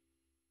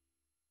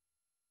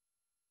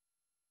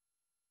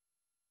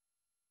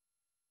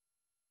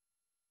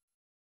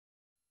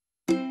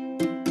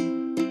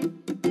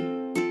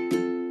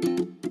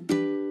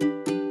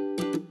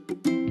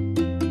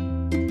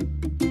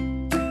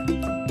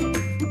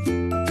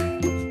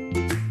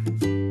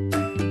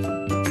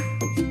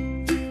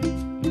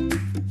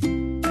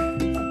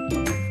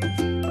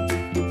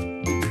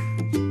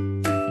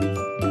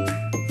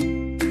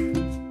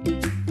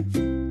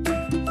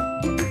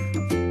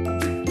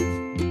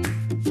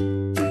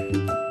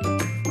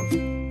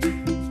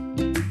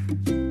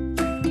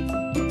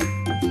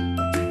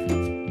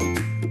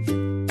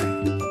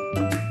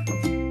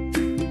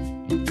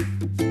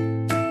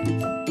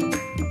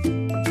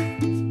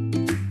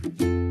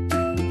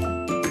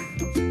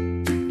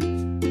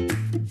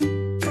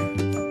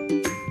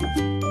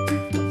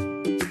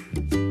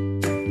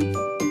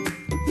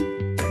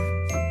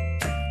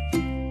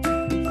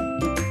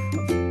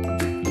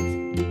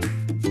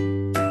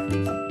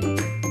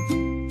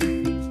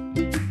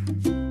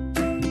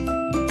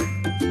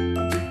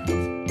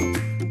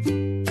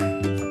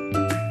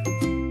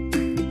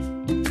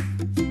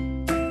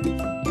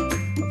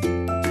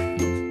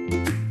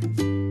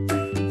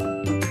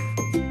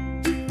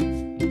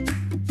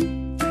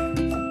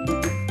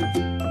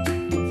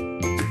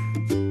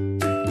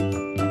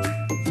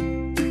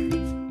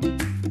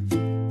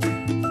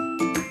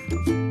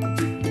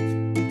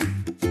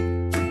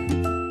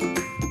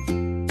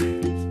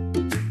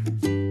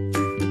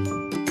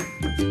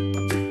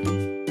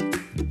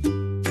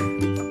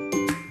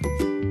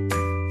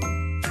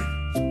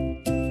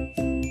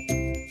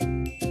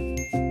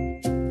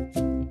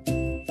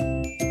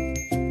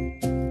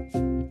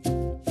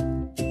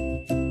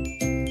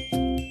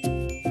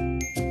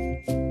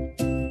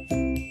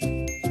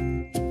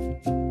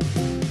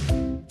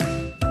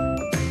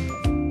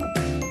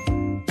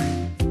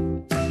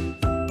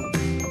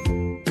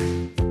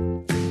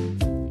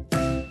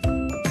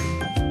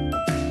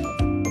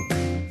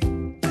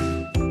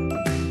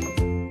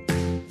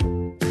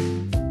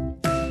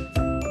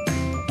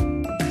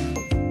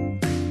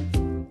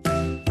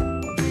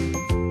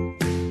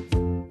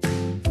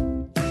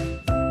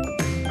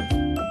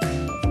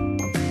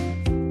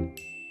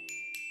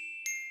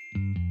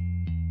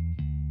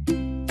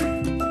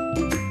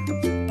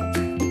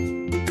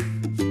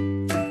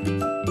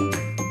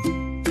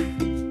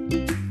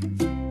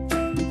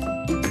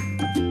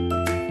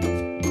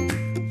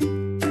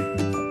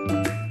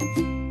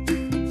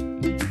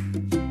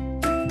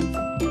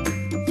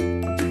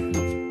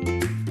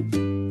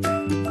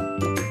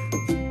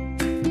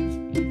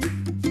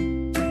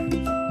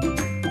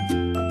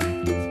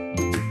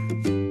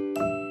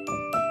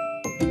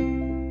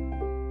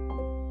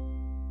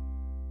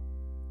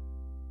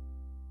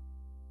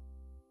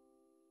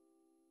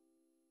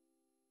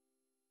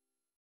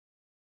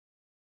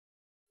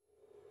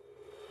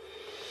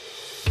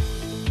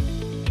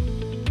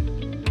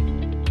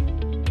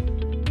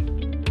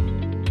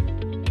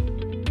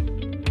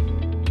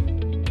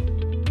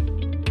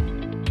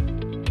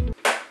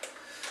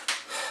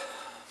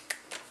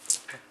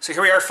 So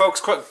here we are,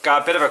 folks.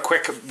 Got a bit of a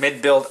quick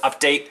mid-build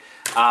update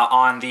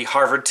on the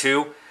Harvard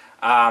 2.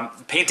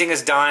 Painting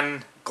is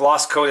done,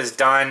 gloss coat is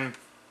done.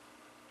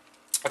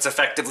 It's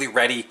effectively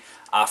ready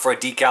for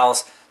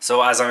decals.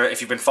 So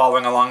if you've been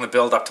following along the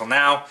build up till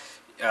now,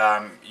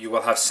 you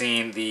will have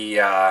seen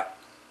the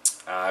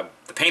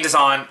paint is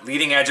on,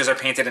 leading edges are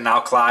painted in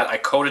Alclad. I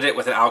coated it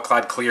with an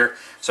Alclad clear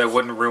so I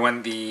wouldn't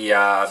ruin the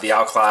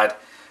Alclad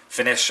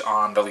finish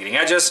on the leading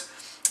edges.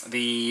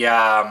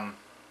 The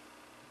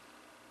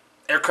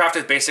aircraft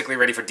is basically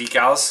ready for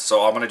decals,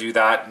 so I'm going to do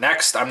that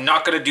next. I'm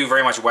not going to do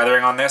very much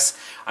weathering on this.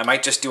 I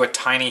might just do a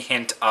tiny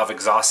hint of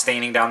exhaust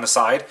staining down the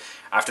side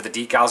after the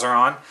decals are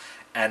on,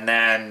 and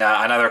then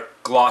another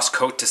gloss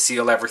coat to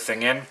seal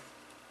everything in.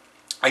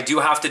 I do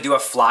have to do a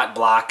flat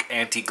black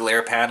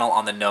anti-glare panel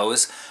on the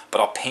nose,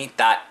 but I'll paint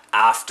that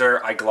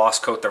after I gloss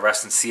coat the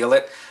rest and seal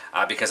it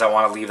because I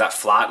want to leave that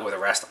flat where the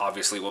rest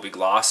obviously will be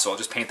gloss, so I'll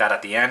just paint that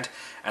at the end.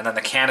 And then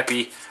the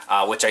canopy,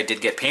 which I did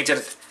get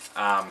painted,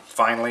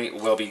 finally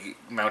will be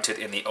mounted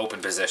in the open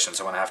position,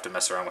 so I'm going to have to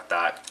mess around with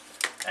that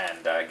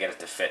and get it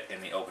to fit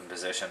in the open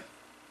position.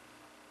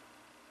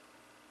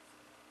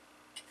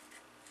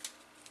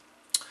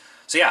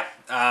 So yeah,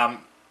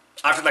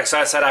 after, like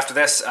I said, after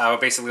this, we're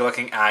basically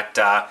looking at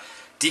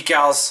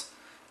decals,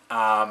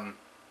 a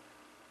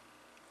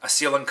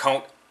sealant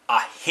coat, a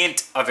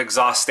hint of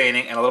exhaust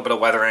staining, and a little bit of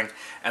weathering,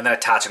 and then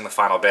attaching the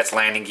final bits,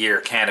 landing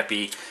gear,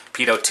 canopy,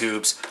 pitot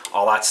tubes,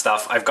 all that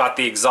stuff. I've got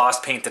the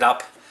exhaust painted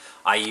up.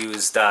 I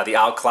used the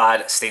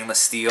Alclad stainless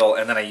steel,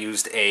 and then I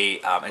used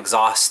a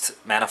exhaust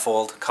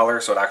manifold color,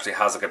 so it actually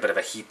has like a bit of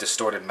a heat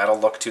distorted metal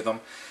look to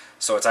them.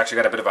 So it's actually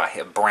got a bit of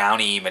a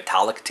browny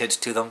metallic tinge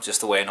to them,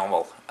 just the way a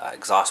normal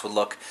exhaust would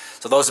look.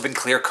 So those have been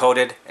clear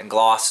coated and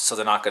glossed, so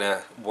they're not going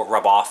to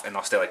rub off, and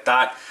they'll stay like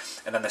that.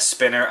 And then the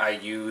spinner, I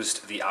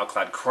used the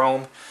Alclad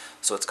chrome,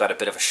 so it's got a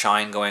bit of a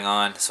shine going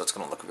on, so it's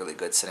going to look really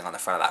good sitting on the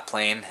front of that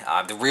plane.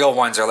 The real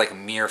ones are like a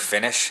mirror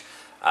finish,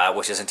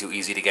 which isn't too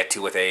easy to get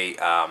to with a,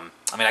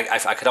 I mean,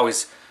 I could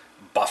always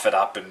buff it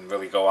up and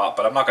really go out,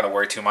 but I'm not going to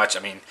worry too much. I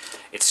mean,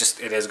 it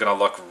is going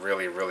to look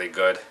really, really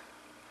good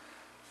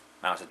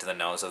mounted to the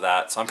nose of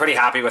that. So I'm pretty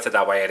happy with it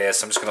that way it is,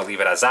 so I'm just going to leave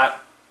it as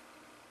that.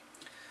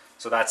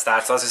 So that's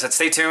that. So as I said,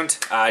 stay tuned.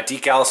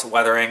 Decals,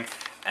 weathering,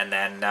 and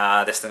then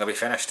this thing will be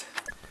finished.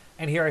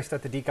 And here I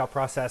start the decal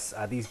process.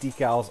 These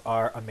decals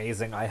are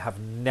amazing. I have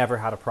never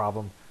had a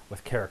problem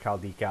with Caracal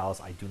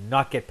decals. I do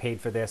not get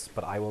paid for this,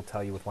 but I will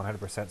tell you with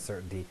 100%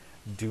 certainty,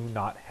 do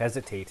not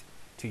hesitate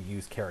to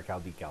use Caracal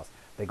decals.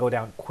 They go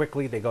down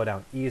quickly, they go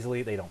down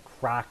easily, they don't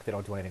crack, they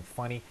don't do anything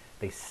funny.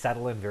 They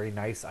settle in very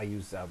nice. I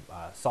use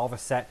solve a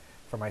set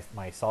for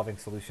my solving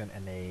solution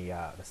and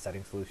the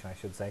setting solution, I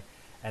should say,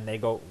 and they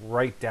go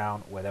right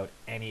down without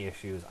any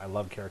issues. I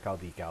love Caracal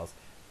decals.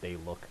 They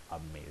look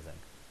amazing.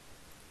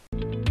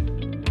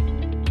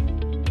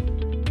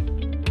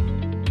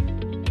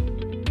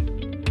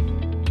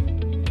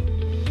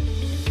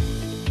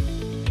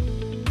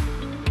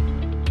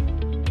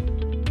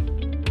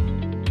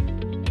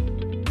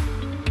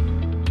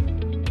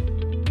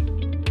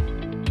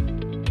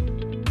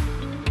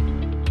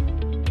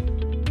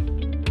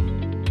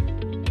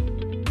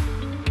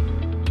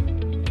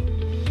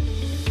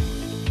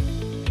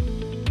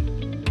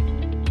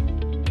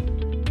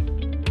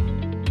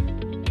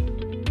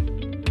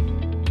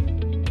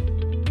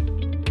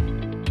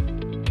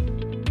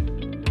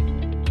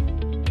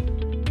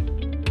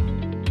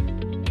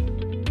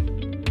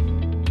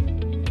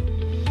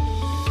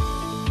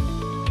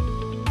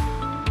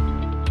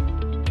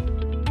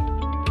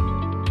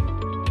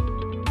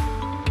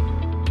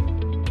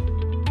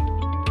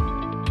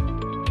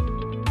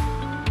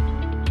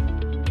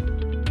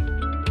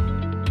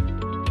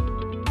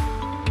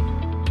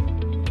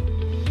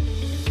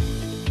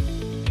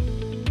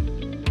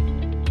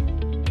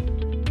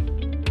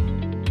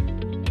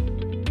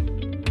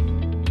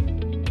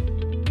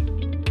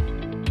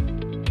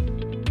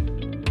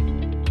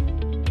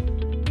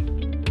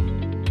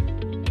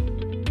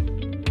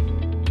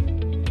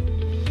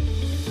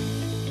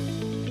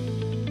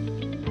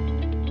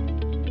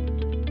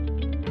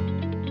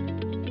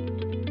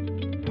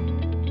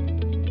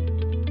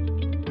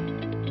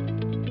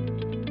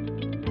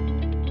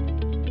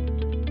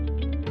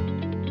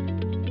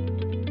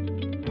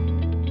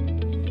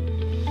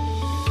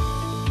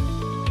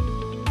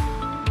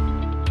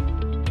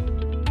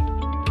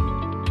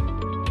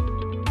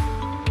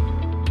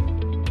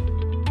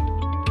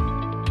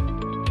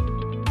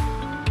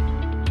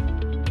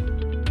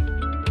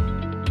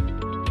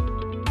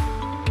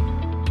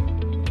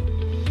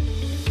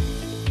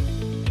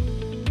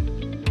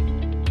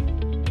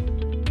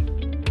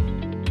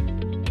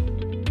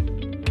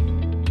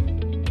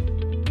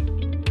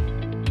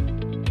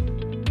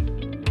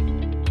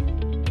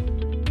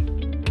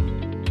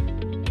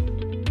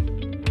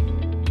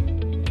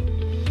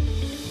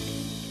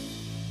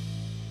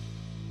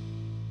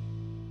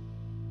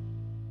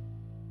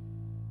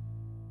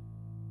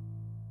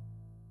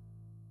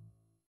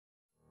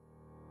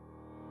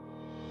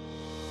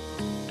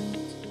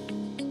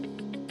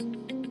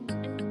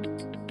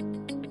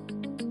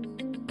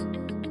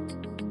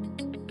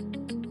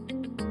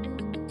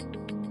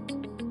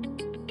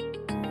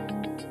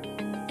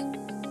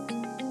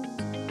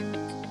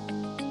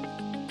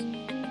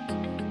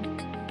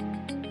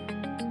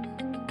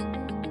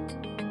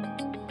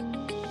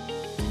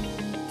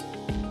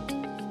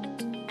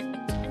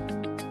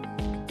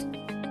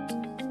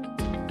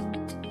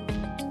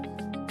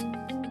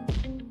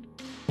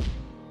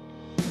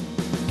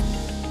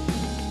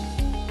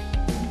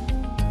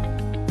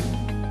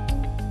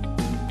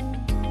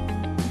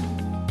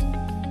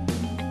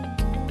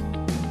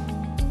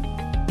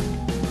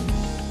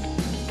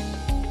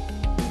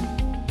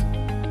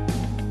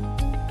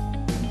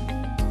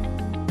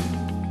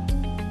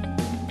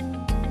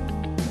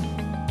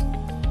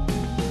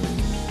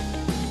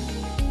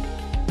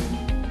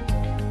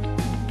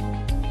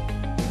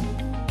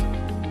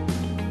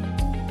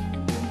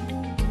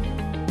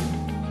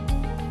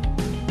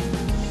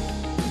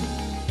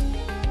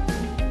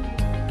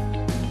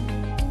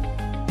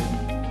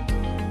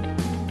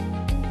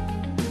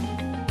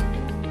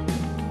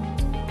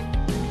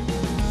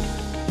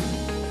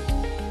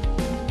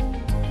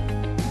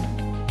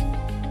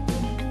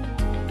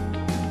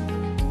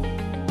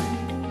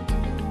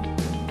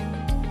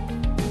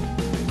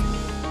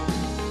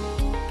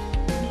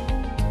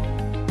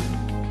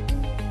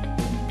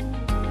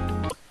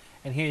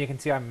 And here you can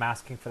see I'm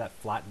masking for that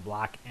flat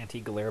black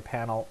anti-glare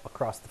panel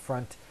across the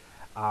front.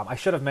 I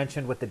should have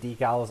mentioned with the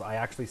decals, I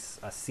actually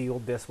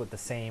sealed this with the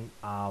same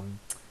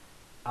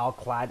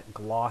Alclad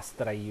gloss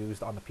that I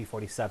used on the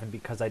P47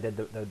 because I did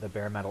the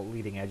bare metal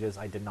leading edges.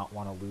 I did not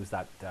want to lose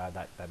that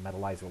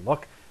metallizer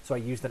look, so I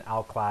used an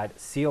Alclad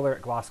sealer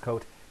gloss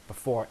coat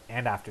before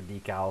and after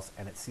decals,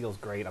 and it seals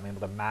great. I'm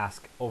able to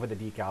mask over the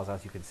decals,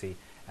 as you can see,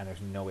 and there's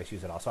no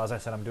issues at all. So as I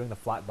said, I'm doing the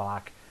flat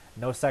black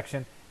nose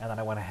section, and then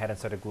I went ahead and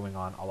started gluing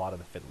on a lot of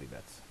the fiddly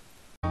bits.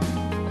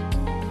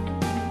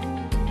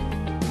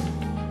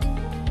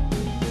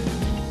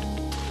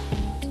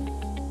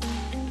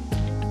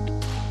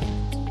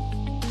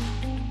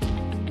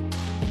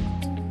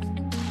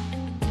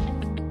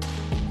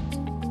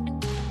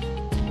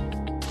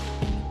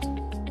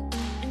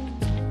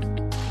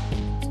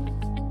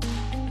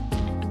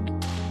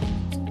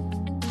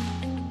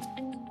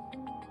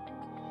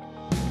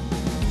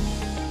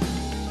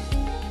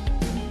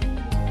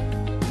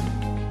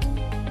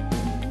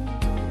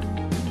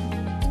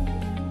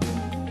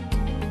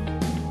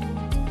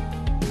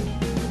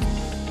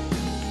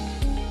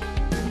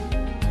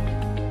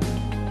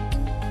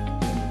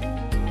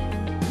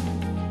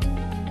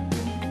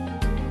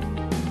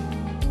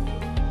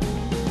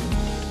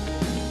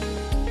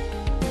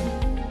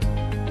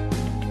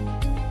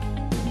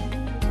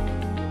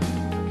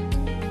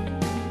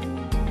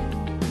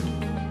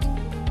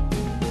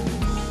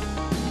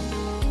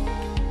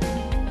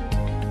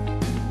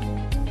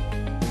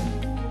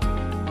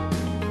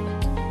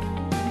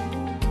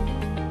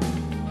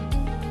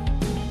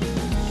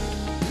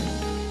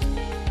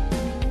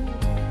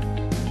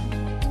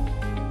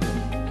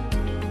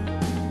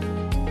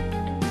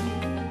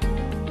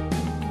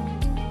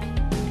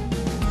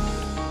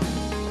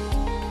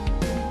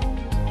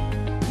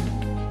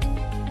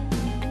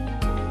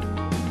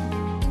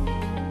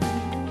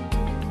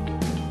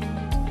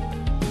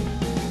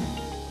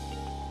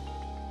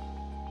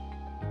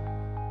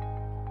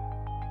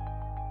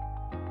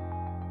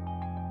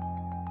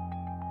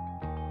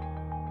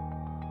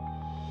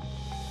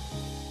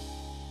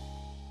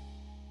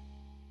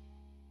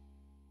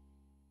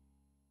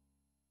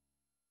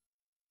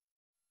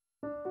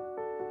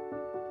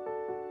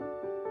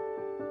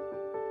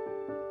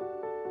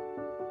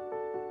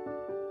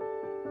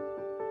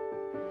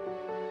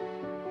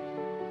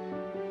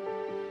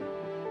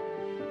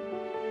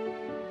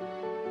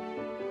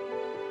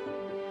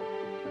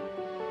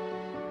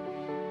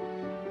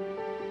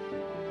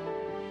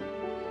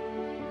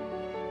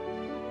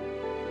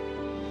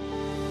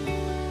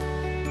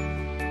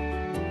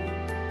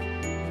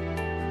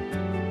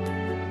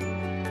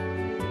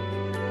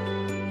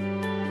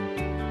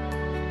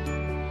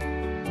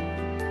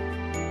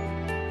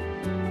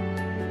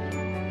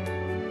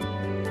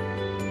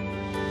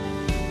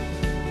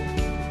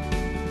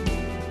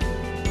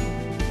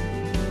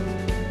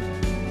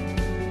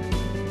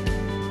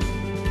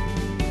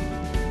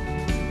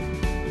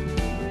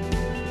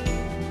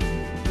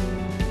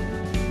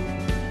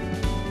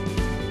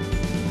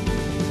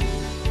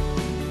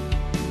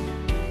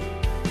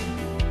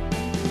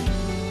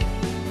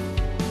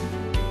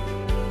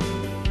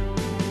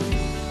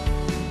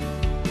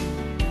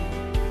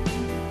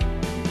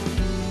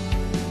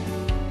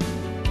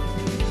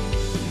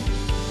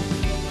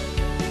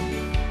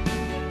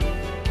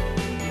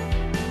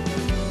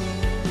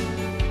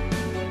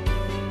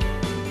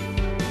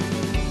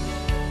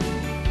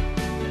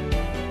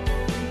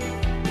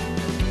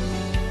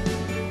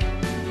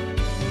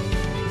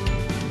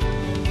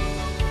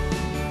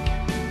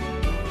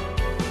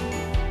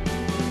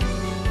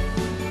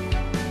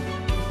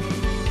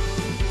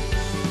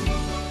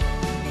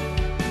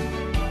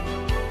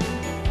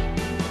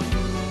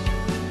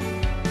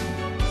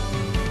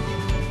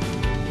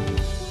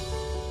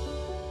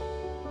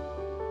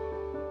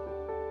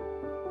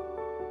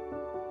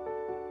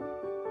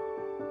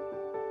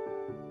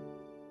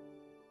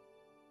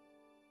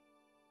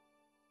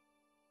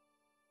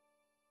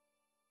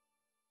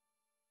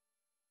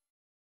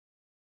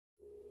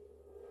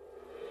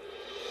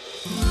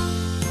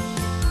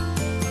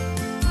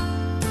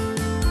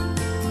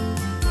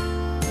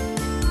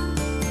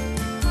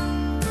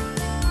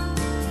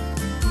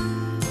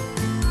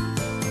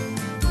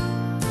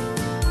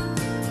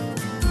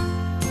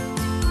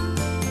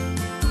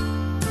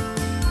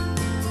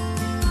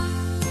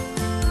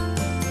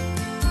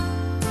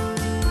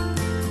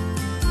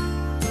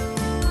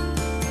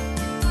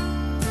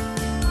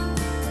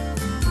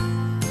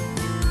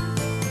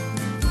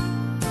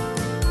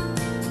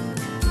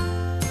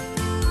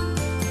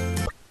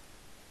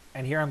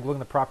 And here I'm gluing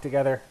the prop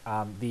together.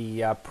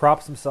 The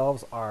props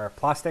themselves are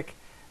plastic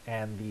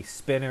and the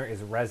spinner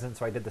is resin.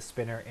 So I did the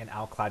spinner in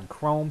Alclad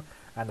chrome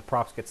and the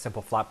props get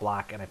simple flat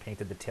black, and I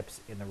painted the tips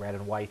in the red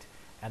and white.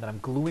 And then I'm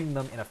gluing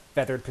them in a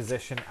feathered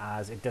position,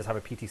 as it does have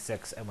a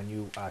PT6, and when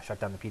you shut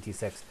down the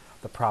PT6,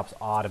 the props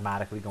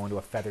automatically go into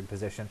a feathered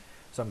position.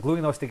 So I'm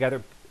gluing those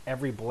together,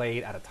 every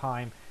blade at a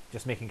time,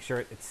 just making sure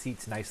it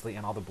seats nicely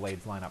and all the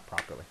blades line up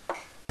properly.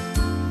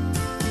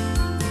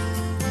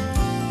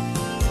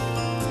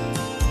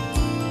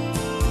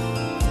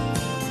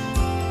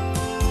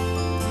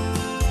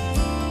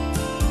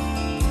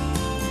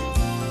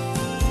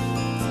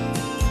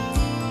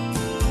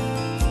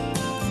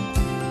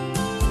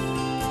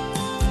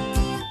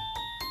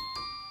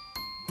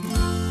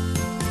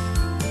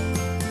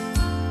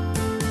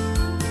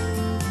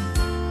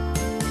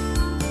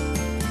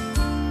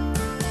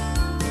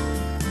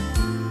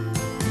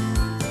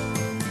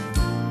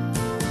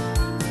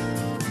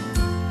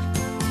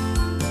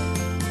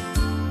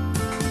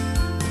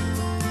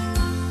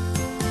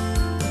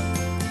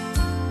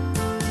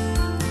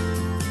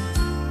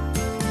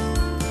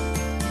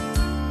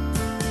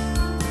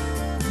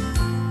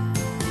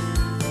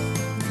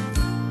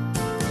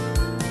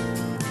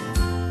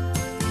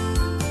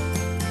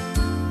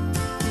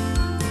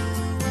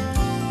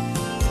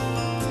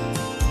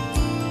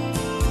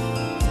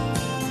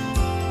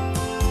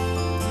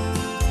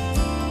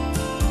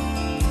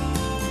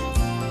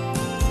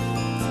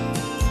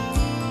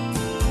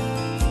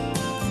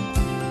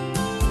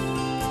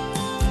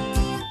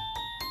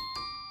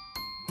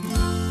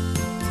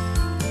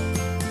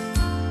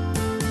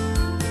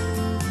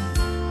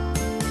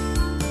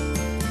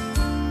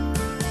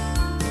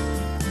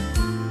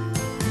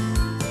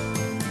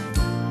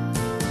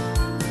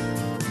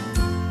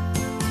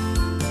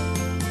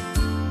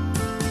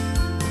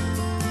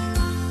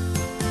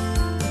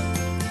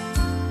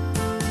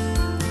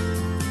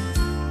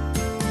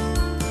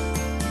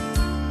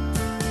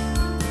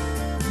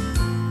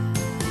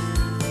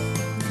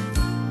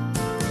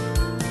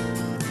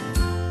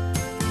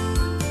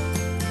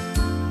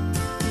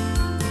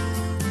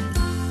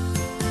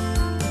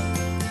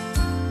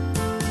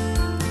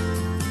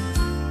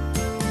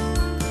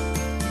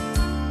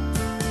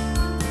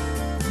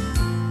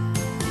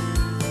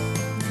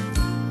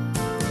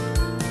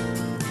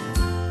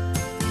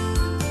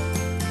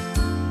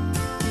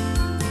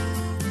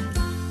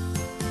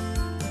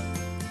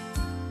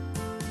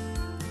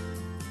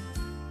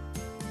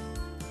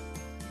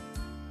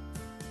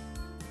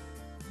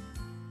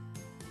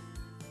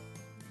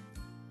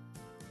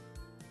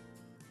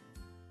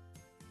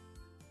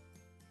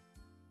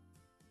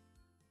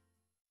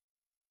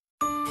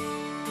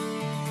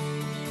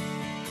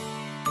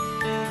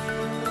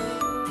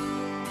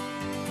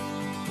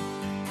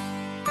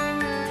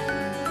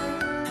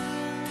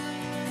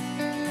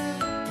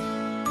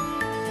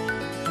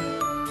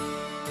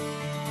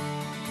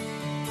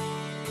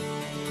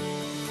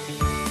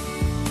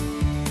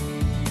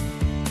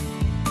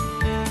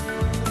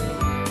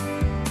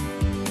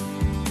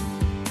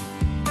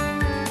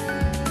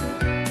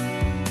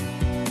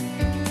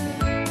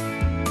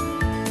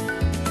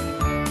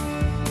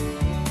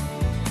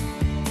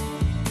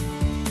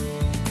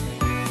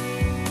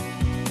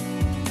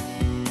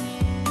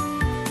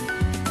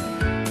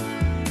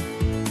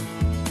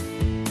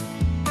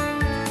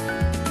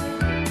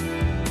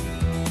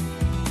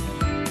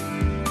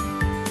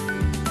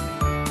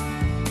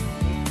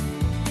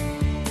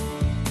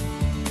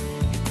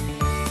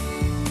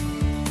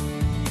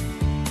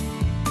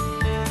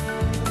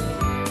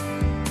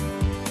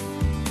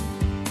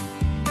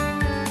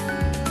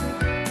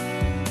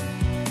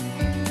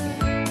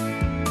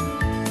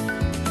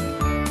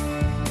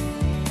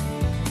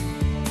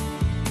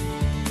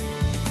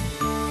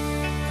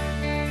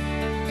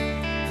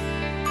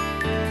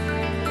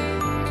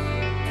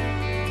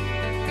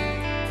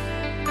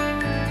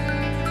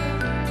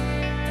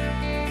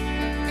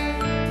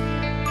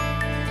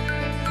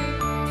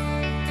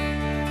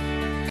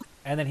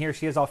 And then here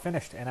she is all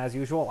finished. And as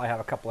usual, I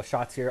have a couple of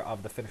shots here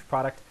of the finished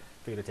product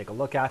for you to take a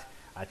look at.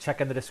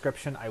 Check in the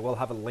description. I will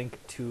have a link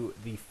to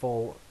the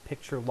full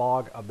picture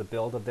log of the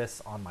build of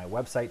this on my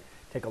website.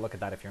 Take a look at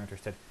that if you're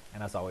interested.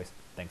 And as always,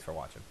 thanks for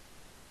watching.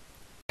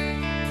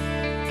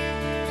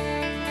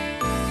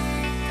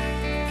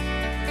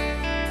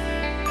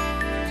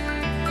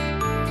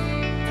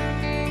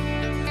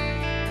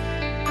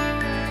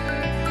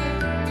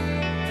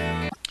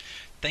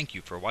 Thank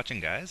you for watching,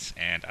 guys,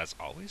 and as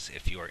always,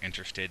 if you are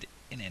interested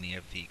in any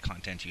of the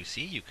content you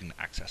see, you can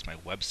access my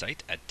website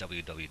at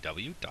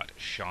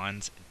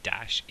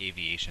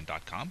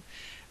www.seans-aviation.com.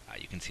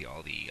 You can see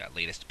all the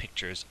latest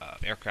pictures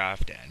of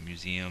aircraft and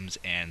museums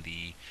and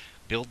the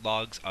build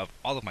logs of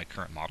all of my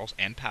current models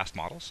and past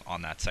models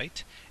on that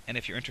site. And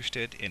if you're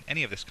interested in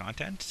any of this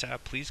content,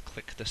 please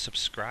click the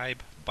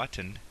subscribe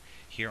button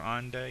here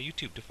on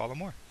YouTube to follow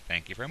more.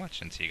 Thank you very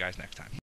much, and see you guys next time.